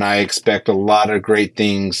 and I expect a lot of great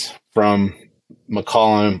things from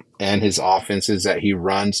McCollum and his offenses that he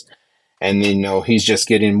runs. And he's just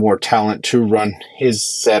getting more talent to run his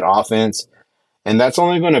set offense. And that's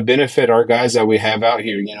only going to benefit our guys that we have out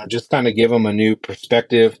here, just kind of give them a new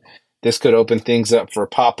perspective. This could open things up for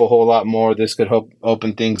Pop a whole lot more. This could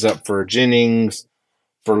open things up for Jennings,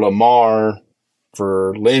 for Lamar,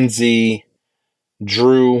 for Lindsey,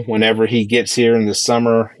 Drew, whenever he gets here in the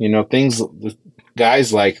summer,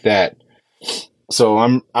 guys like that. So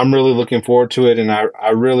I'm really looking forward to it, and I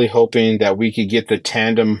really hoping that we could get the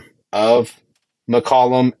tandem of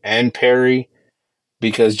McCollum and Perry,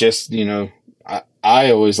 because just,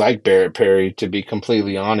 I always liked Barrett Perry, to be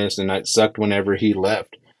completely honest, and it sucked whenever he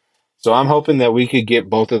left. So I'm hoping that we could get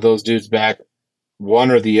both of those dudes back.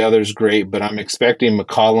 One or the other's great, but I'm expecting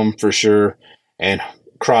McCollum for sure, and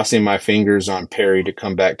crossing my fingers on Perry to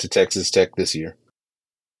come back to Texas Tech this year.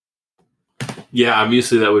 Yeah,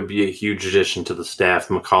 obviously that would be a huge addition to the staff,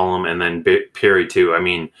 McCollum and then Perry too. I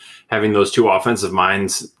mean, having those two offensive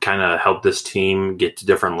minds kind of help this team get to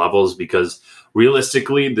different levels, because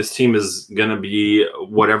realistically, this team is going to be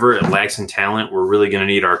whatever it lacks in talent. We're really going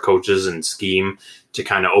to need our coaches and scheme to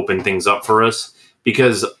kind of open things up for us,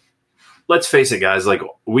 because let's face it, guys, like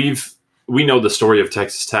we've we know the story of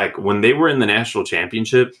Texas Tech. When they were in the national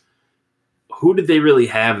championship, who did they really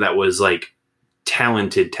have that was like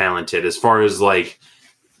talented as far as like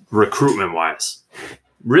recruitment wise?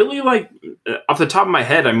 Really, like off the top of my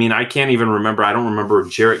head, I mean, I can't even remember. I don't remember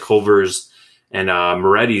Jarrett Culver's and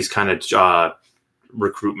Moretti's kind of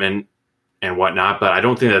recruitment and whatnot, but I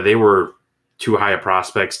don't think that they were too high of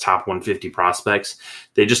prospects, top 150 prospects.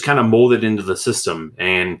 They just kind of molded into the system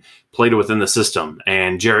and played within the system.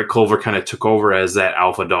 And Jarrett Culver kind of took over as that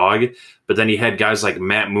alpha dog. But then he had guys like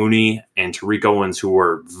Matt Mooney and Tariq Owens who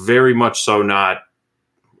were very much so not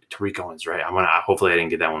Tariq Owens, right? Hopefully I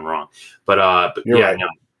didn't get that one wrong. But yeah, right. No.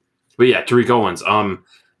 But yeah, Tariq Owens.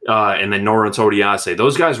 And then Noran Odiase.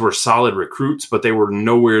 Those guys were solid recruits, but they were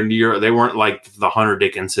nowhere near. They weren't like the Hunter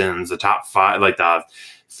Dickinsons, the top five, like the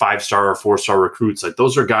 5-star or 4-star recruits. Like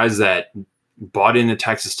those are guys that bought into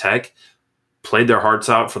Texas Tech, played their hearts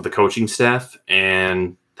out for the coaching staff,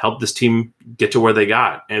 and helped this team get to where they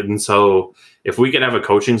got. And so if we could have a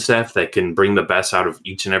coaching staff that can bring the best out of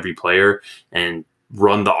each and every player and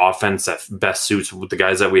run the offense that best suits with the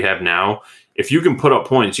guys that we have now, if you can put up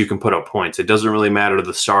points, you can put up points. It doesn't really matter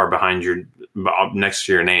the star behind your next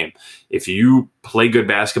to your name. If you play good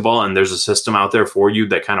basketball and there's a system out there for you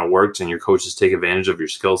that kind of works and your coaches take advantage of your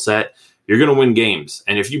skill set, you're going to win games.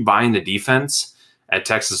 And if you buy into defense at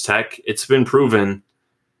Texas Tech, it's been proven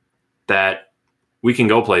that we can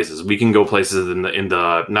go places. We can go places in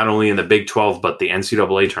the not only in the Big 12 but the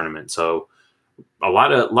NCAA tournament. So a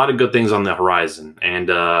lot of good things on the horizon. And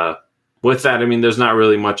with that, I mean, there's not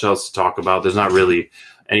really much else to talk about. There's not really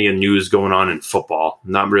any news going on in football.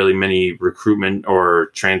 Not really many recruitment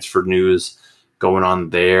or transfer news going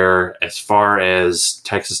on there. As far as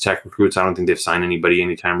Texas Tech recruits, I don't think they've signed anybody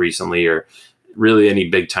anytime recently or really any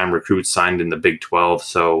big-time recruits signed in the Big 12.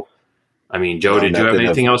 So, I mean, Joe, did you have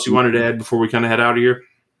anything else you wanted to add before we kind of head out of here?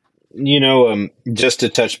 You know, just to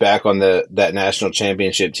touch back on that national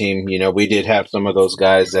championship team, you know, we did have some of those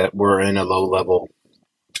guys that were in a low-level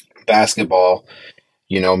basketball.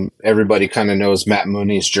 You know, everybody kind of knows Matt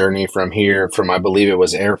Mooney's journey from I believe it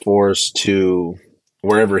was Air Force to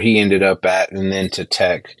wherever he ended up at, and then to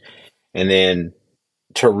Tech. And then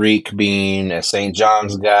Tariq being a St.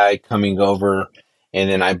 John's guy coming over. And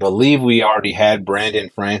then I believe we already had Brandon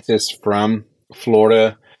Francis from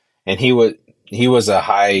Florida, and he was a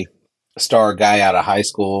high star guy out of high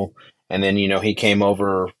school. And then, you know, he came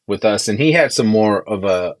over with us and he had some more of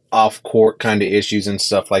a off court kind of issues and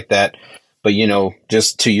stuff like that. But, you know,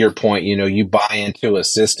 just to your point, you know, you buy into a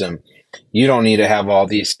system. You don't need to have all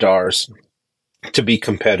these stars to be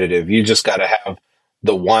competitive. You just got to have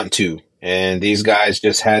the want to. And these guys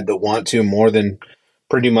just had the want to more than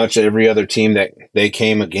pretty much every other team that they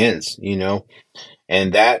came against, you know.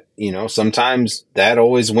 And that, you know, sometimes that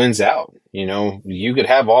always wins out. You know, you could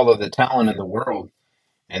have all of the talent in the world,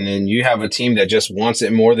 and then you have a team that just wants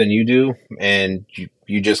it more than you do, and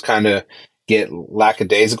you just kind of get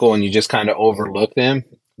lackadaisical and you just kind of overlook them.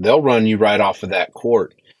 They'll run you right off of that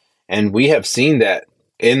court. And we have seen that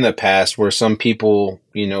in the past where some people,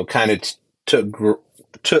 you know, kind of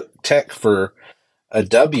took Tech for a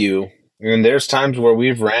W. And there's times where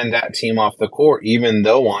we've ran that team off the court, even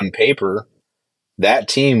though on paper that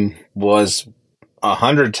team was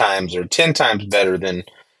 100 times or 10 times better than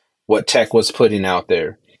what Tech was putting out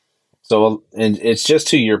there. So, and it's just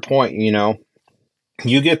to your point, you know,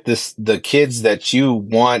 you get the kids that you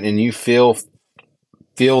want and you feel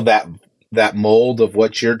that mold of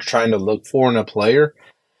what you're trying to look for in a player,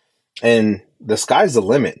 and the sky's the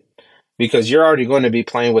limit, because you're already going to be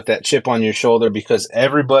playing with that chip on your shoulder because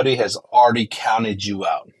everybody has already counted you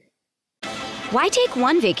out. Why take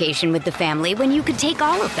one vacation with the family when you could take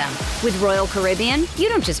all of them? With Royal Caribbean, you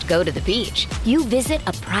don't just go to the beach. You visit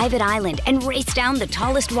a private island and race down the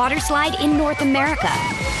tallest water slide in North America.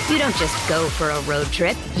 You don't just go for a road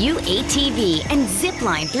trip. You ATV and zip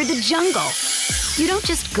line through the jungle. You don't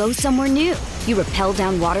just go somewhere new. You rappel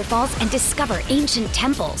down waterfalls and discover ancient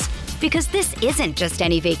temples. Because this isn't just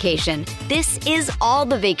any vacation. This is all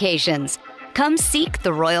the vacations. Come seek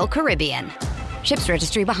the Royal Caribbean. Ships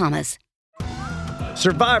Registry, Bahamas.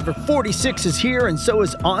 Survivor 46 is here, and so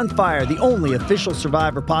is On Fire, the only official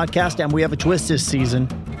Survivor podcast, and we have a twist this season.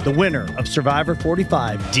 The winner of Survivor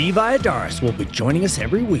 45, Dee Valladares, will be joining us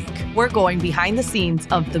every week. We're going behind the scenes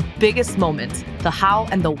of the biggest moments, the how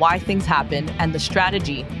and the why things happen, and the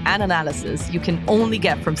strategy and analysis you can only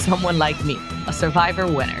get from someone like me, a Survivor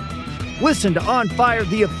winner. Listen to On Fire,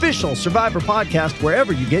 the official Survivor podcast,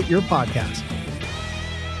 wherever you get your podcasts.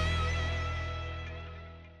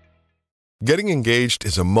 Getting engaged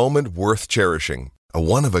is a moment worth cherishing. A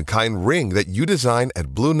one-of-a-kind ring that you design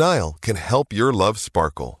at Blue Nile can help your love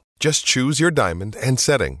sparkle. Just choose your diamond and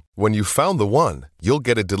setting. When you've found the one, you'll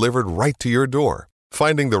get it delivered right to your door.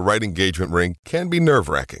 Finding the right engagement ring can be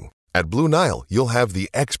nerve-wracking. At Blue Nile, you'll have the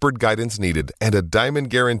expert guidance needed and a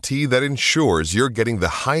diamond guarantee that ensures you're getting the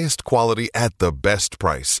highest quality at the best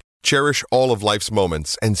price. Cherish all of life's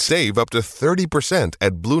moments and save up to 30%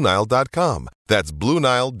 at BlueNile.com. That's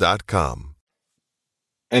BlueNile.com.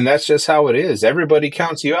 And that's just how it is. Everybody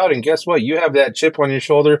counts you out, and guess what? You have that chip on your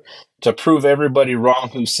shoulder to prove everybody wrong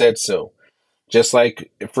who said so. Just like,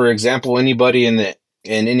 for example, anybody in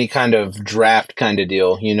any kind of draft kind of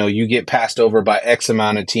deal, you get passed over by X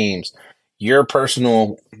amount of teams. Your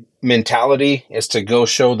personal mentality is to go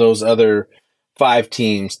show those other 5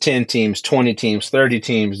 teams, 10 teams, 20 teams, 30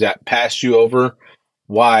 teams that passed you over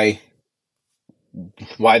why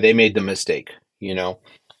they made the mistake,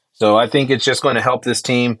 So I think it's just going to help this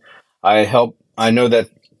team. I know that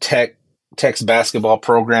Tech's basketball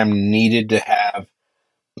program needed to have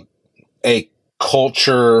a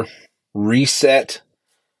culture reset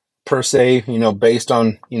per se, based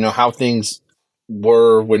on, how things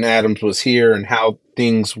were when Adams was here and how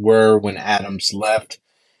things were when Adams left,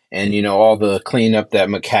 and, all the cleanup that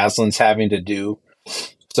McCaslin's having to do.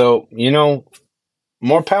 So,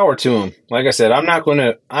 more power to him. Like I said, I'm not going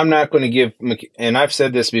to give, and I've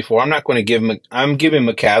said this before, I'm giving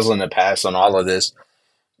McCaslin a pass on all of this.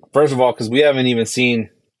 First of all, because we haven't even seen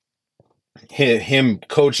him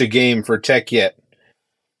coach a game for Tech yet.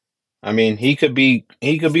 I mean, he could be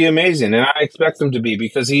amazing, and I expect him to be,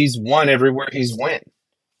 because he's won everywhere he's went.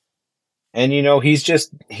 And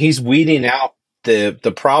he's weeding out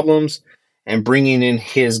the problems and bringing in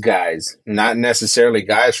his guys, not necessarily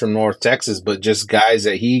guys from North Texas, but just guys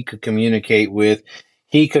that he could communicate with.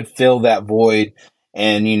 He could fill that void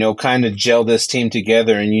and, kind of gel this team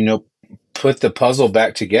together and, put the puzzle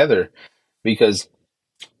back together, because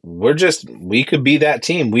we could be that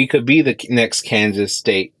team. We could be the next Kansas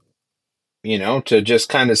State, to just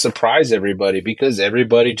kind of surprise everybody, because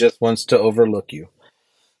everybody just wants to overlook you.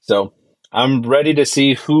 So I'm ready to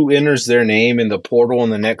see who enters their name in the portal in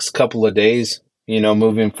the next couple of days,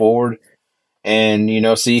 moving forward, and,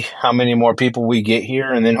 see how many more people we get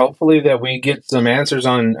here. And then hopefully that we get some answers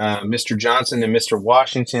on Mr. Johnson and Mr.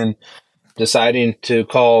 Washington deciding to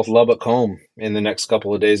call Lubbock home in the next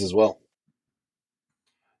couple of days as well.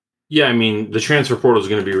 Yeah, I mean, the transfer portal is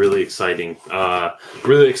going to be really exciting.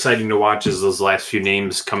 Really exciting to watch as those last few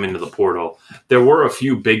names come into the portal. There were a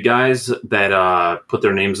few big guys that put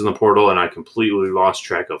their names in the portal, and I completely lost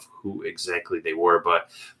track of who exactly they were. But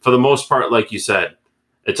for the most part, like you said,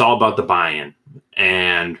 it's all about the buy-in.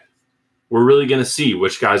 And we're really going to see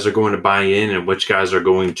which guys are going to buy in and which guys are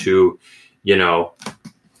going to,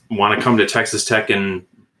 want to come to Texas Tech and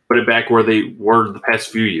put it back where they were the past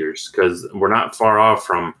few years, because we're not far off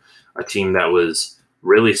from a team that was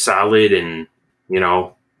really solid and,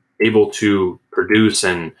 able to produce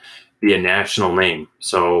and be a national name.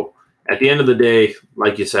 So at the end of the day,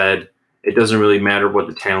 like you said, it doesn't really matter what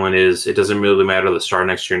the talent is. It doesn't really matter the star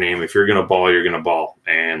next to your name. If you're going to ball, you're going to ball.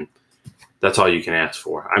 And that's all you can ask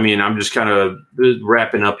for. I mean, I'm just kind of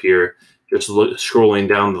wrapping up here, just scrolling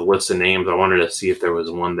down the list of names. I wanted to see if there was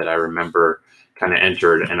one that I remember kind of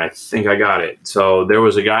entered, and I think I got it. So there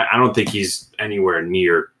was a guy, I don't think he's anywhere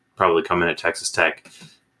near probably coming at Texas Tech,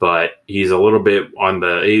 but he's a little bit on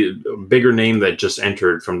the bigger name that just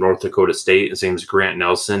entered from North Dakota State. His name is Grant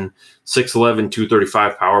Nelson, 6'11",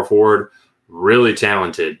 235 power forward, really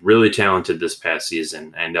talented this past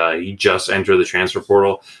season. And he just entered the transfer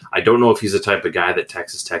portal. I don't know if he's the type of guy that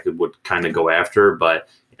Texas Tech would kind of go after, but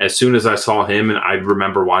as soon as I saw him, and I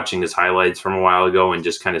remember watching his highlights from a while ago and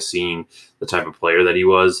just kind of seeing the type of player that he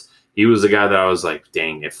was the guy that I was like,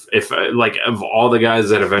 dang, if like of all the guys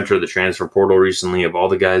that have entered the transfer portal recently, of all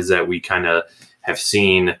the guys that we kind of have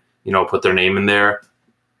seen, put their name in there,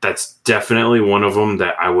 that's definitely one of them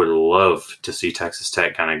that I would love to see Texas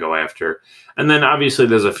Tech kind of go after. And then obviously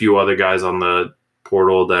there's a few other guys on the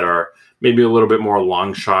portal that are maybe a little bit more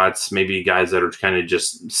long shots, maybe guys that are kind of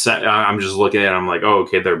just set. I'm just looking at it, I'm like, oh,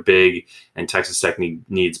 okay, they're big, and Texas Tech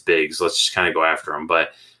needs bigs. Let's just kind of go after them.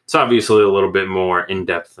 But it's obviously a little bit more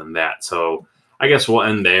in-depth than that. So I guess we'll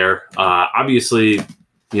end there. Obviously,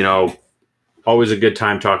 always a good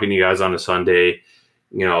time talking to you guys on a Sunday.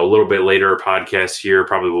 A little bit later podcast here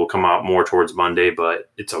probably will come out more towards Monday,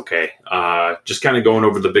 but it's okay. Just kind of going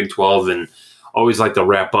over the Big 12, and always like to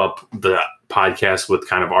wrap up the podcast with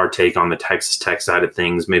kind of our take on the Texas Tech side of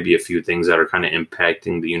things, maybe a few things that are kind of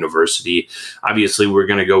impacting the university. Obviously, we're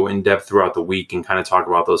going to go in depth throughout the week and kind of talk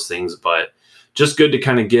about those things, but just good to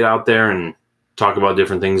kind of get out there and talk about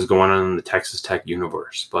different things going on in the Texas Tech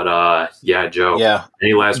universe. But yeah, Joe. Yeah.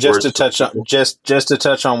 Any last words? To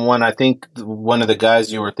touch on one, I think one of the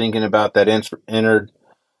guys you were thinking about that entered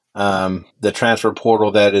the transfer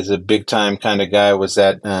portal that is a big time kind of guy was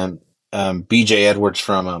that BJ Edwards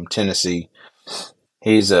from Tennessee.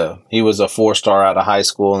 He was a 4-star out of high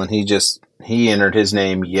school, and he entered his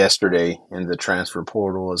name yesterday in the transfer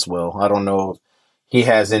portal as well. I don't know if he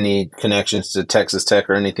has any connections to Texas Tech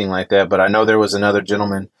or anything like that, but I know there was another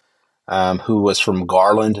gentleman who was from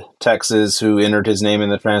Garland, Texas, who entered his name in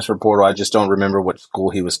the transfer portal. I just don't remember what school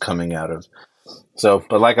he was coming out of. So,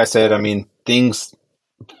 but like I said, I mean, things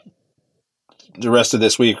the rest of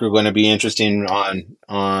this week are going to be interesting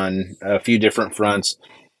on a few different fronts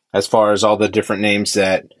as far as all the different names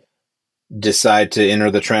that decide to enter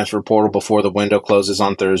the transfer portal before the window closes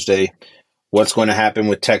on Thursday. What's going to happen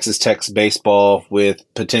with Texas Tech's baseball with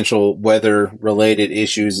potential weather-related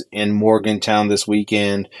issues in Morgantown this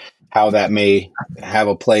weekend, how that may have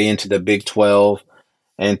a play into the Big 12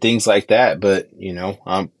 and things like that. But,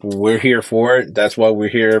 we're here for it. That's why we're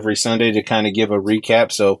here every Sunday to kind of give a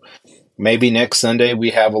recap. So maybe next Sunday we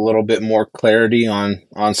have a little bit more clarity on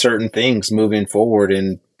certain things moving forward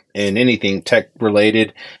in anything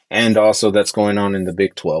tech-related and also that's going on in the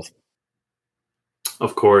Big 12.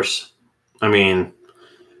 Of course. I mean,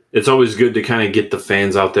 it's always good to kind of get the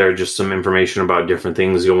fans out there just some information about different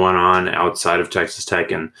things going on outside of Texas Tech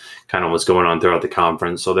and kind of what's going on throughout the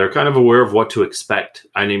conference. So they're kind of aware of what to expect.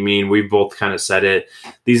 I mean, we both kind of said it.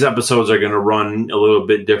 These episodes are going to run a little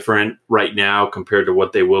bit different right now compared to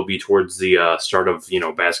what they will be towards the start of,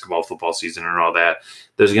 basketball, football season and all that.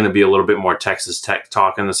 There's going to be a little bit more Texas Tech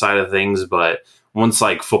talk on the side of things. But once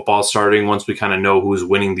like football starting, once we kind of know who's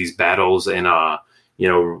winning these battles and,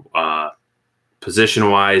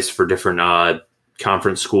 position-wise for different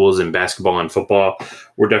conference schools in basketball and football,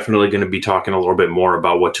 we're definitely going to be talking a little bit more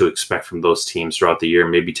about what to expect from those teams throughout the year.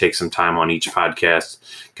 Maybe take some time on each podcast,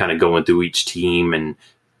 kind of going through each team and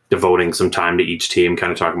devoting some time to each team,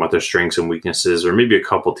 kind of talking about their strengths and weaknesses, or maybe a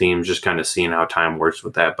couple teams, just kind of seeing how time works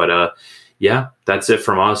with that. But yeah, that's it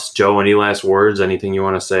from us. Joe, any last words? Anything you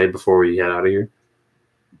want to say before we head out of here?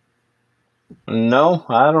 No,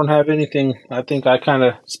 I don't have anything. I think I kind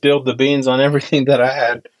of spilled the beans on everything that I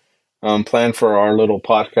had planned for our little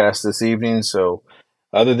podcast this evening. So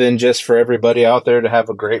other than just for everybody out there to have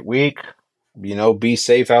a great week, be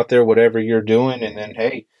safe out there, whatever you're doing. And then,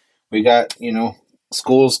 hey, we got,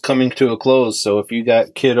 school's coming to a close. So if you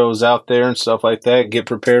got kiddos out there and stuff like that, get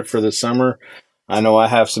prepared for the summer. I know I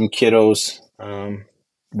have some kiddos,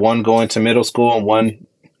 one going to middle school and one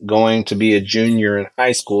going to be a junior in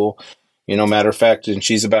high school. Matter of fact, and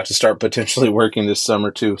she's about to start potentially working this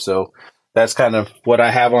summer too. So that's kind of what I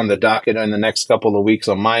have on the docket in the next couple of weeks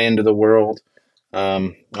on my end of the world.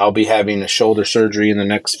 I'll be having a shoulder surgery in the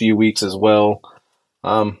next few weeks as well.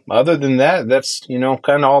 Other than that, that's, kind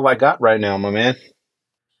of all I got right now, my man.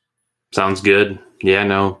 Sounds good. Yeah,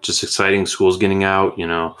 no, just exciting. School's getting out.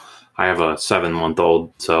 I have a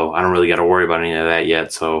 7-month-old, so I don't really got to worry about any of that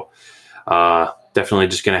yet. So, definitely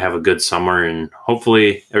just going to have a good summer, and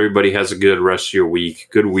hopefully everybody has a good rest of your week.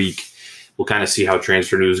 Good week. We'll kind of see how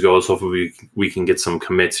transfer news goes. Hopefully we can get some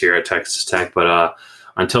commits here at Texas Tech. But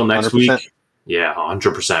until next 100%. Week, yeah,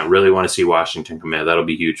 100%. Really want to see Washington commit. That'll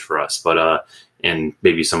be huge for us. But and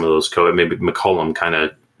maybe some of those maybe McCollum kind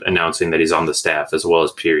of announcing that he's on the staff as well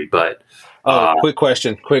as Peary. But quick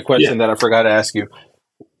question that I forgot to ask you.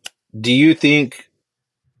 Do you think,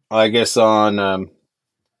 I guess on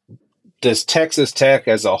does Texas Tech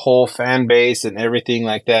as a whole fan base and everything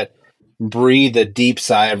like that breathe a deep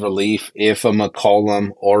sigh of relief if a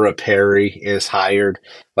McCollum or a Perry is hired?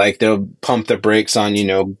 Like they'll pump the brakes on,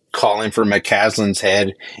 calling for McCaslin's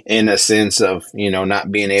head in a sense of,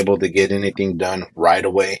 not being able to get anything done right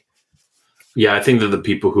away. Yeah, I think that the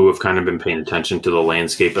people who have kind of been paying attention to the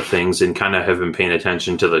landscape of things and kind of have been paying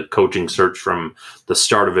attention to the coaching search from the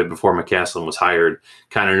start of it before McCaslin was hired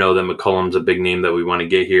kind of know that McCollum's a big name that we want to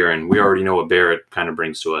get here, and we already know what Barrett kind of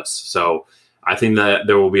brings to us. So I think that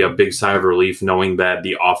there will be a big sigh of relief knowing that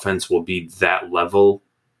the offense will be that level.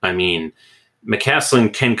 I mean,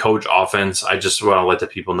 McCaslin can coach offense. I just want to let the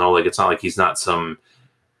people know, it's not like he's not some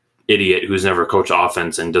idiot who's never coached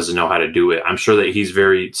offense and doesn't know how to do it. I'm sure that he's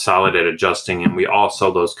very solid at adjusting, and we all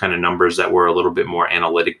saw those kind of numbers that were a little bit more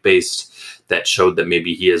analytic based that showed that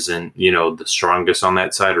maybe he isn't, the strongest on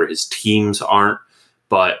that side, or his teams aren't.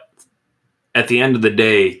 But at the end of the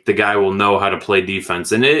day, the guy will know how to play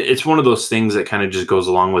defense, and it's one of those things that kind of just goes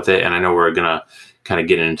along with it. And I know we're gonna kind of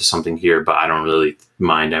get into something here, but I don't really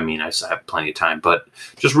mind. I mean, I still have plenty of time, but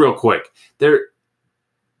just real quick,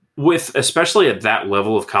 especially at that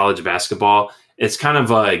level of college basketball, it's kind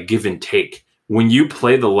of a give and take. When you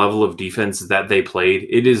play the level of defense that they played,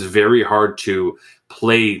 it is very hard to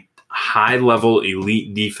play high-level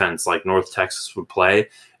elite defense like North Texas would play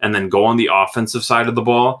and then go on the offensive side of the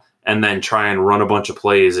ball and then try and run a bunch of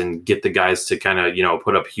plays and get the guys to kind of,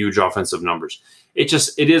 put up huge offensive numbers. It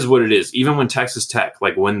is what it is. Even when Texas Tech,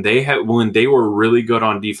 like when they were really good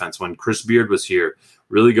on defense, when Chris Beard was here,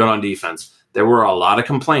 really good on defense, there were a lot of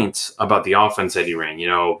complaints about the offense that he ran.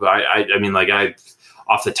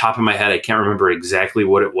 Off the top of my head, I can't remember exactly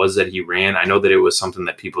what it was that he ran. I know that it was something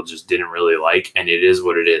that people just didn't really like, and it is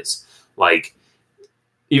what it is. Like,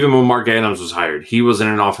 even when Mark Adams was hired, he wasn't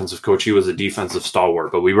an offensive coach. He was a defensive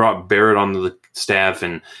stalwart. But we brought Barrett onto the staff,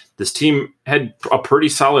 and this team had a pretty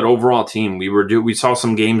solid overall team. We saw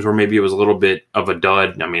some games where maybe it was a little bit of a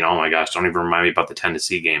dud. I mean, oh my gosh, don't even remind me about the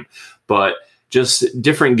Tennessee game. But just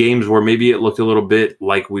different games where maybe it looked a little bit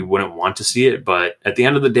like we wouldn't want to see it. But at the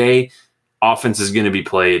end of the day, offense is going to be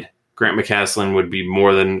played. Grant McCaslin would be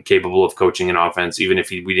more than capable of coaching an offense, even if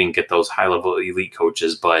we didn't get those high-level elite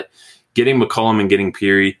coaches. But getting McCollum and getting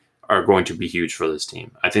Peary are going to be huge for this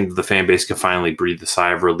team. I think that the fan base can finally breathe a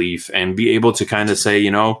sigh of relief and be able to kind of say,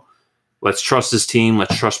 let's trust this team.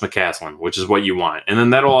 Let's trust McCaslin, which is what you want. And then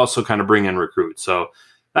that'll also kind of bring in recruits. So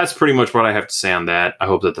that's pretty much what I have to say on that. I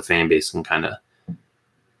hope that the fan base can kind of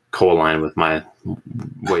co-align with my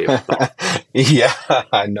way of thought. Yeah,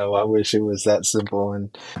 I know. I wish it was that simple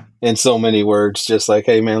and in so many words, just like,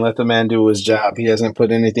 hey, man, let the man do his job. He hasn't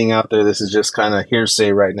put anything out there. This is just kind of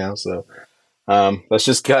hearsay right now. So let's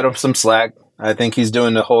just cut him some slack. I think he's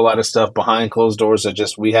doing a whole lot of stuff behind closed doors that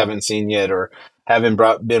just we haven't seen yet or haven't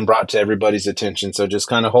been brought to everybody's attention. So just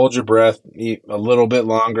kind of hold your breath a little bit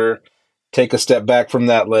longer. Take a step back from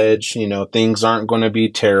that ledge. Things aren't going to be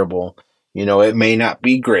terrible. It may not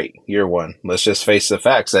be great year one. Let's just face the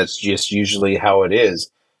facts. That's just usually how it is.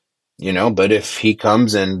 But if he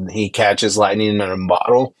comes and he catches lightning in a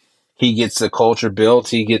bottle, he gets the culture built,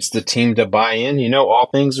 he gets the team to buy in, all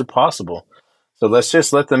things are possible. So let's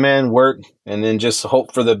just let the man work and then just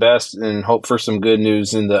hope for the best and hope for some good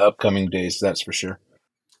news in the upcoming days. That's for sure.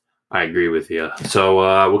 I agree with you. So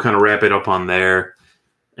we'll kind of wrap it up on there.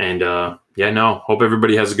 And hope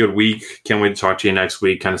everybody has a good week. Can't wait to talk to you next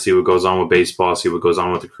week, kind of see what goes on with baseball, see what goes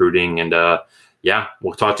on with recruiting. And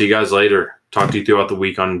we'll talk to you guys later. Talk to you throughout the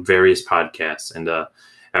week on various podcasts. And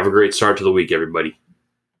have a great start to the week, everybody.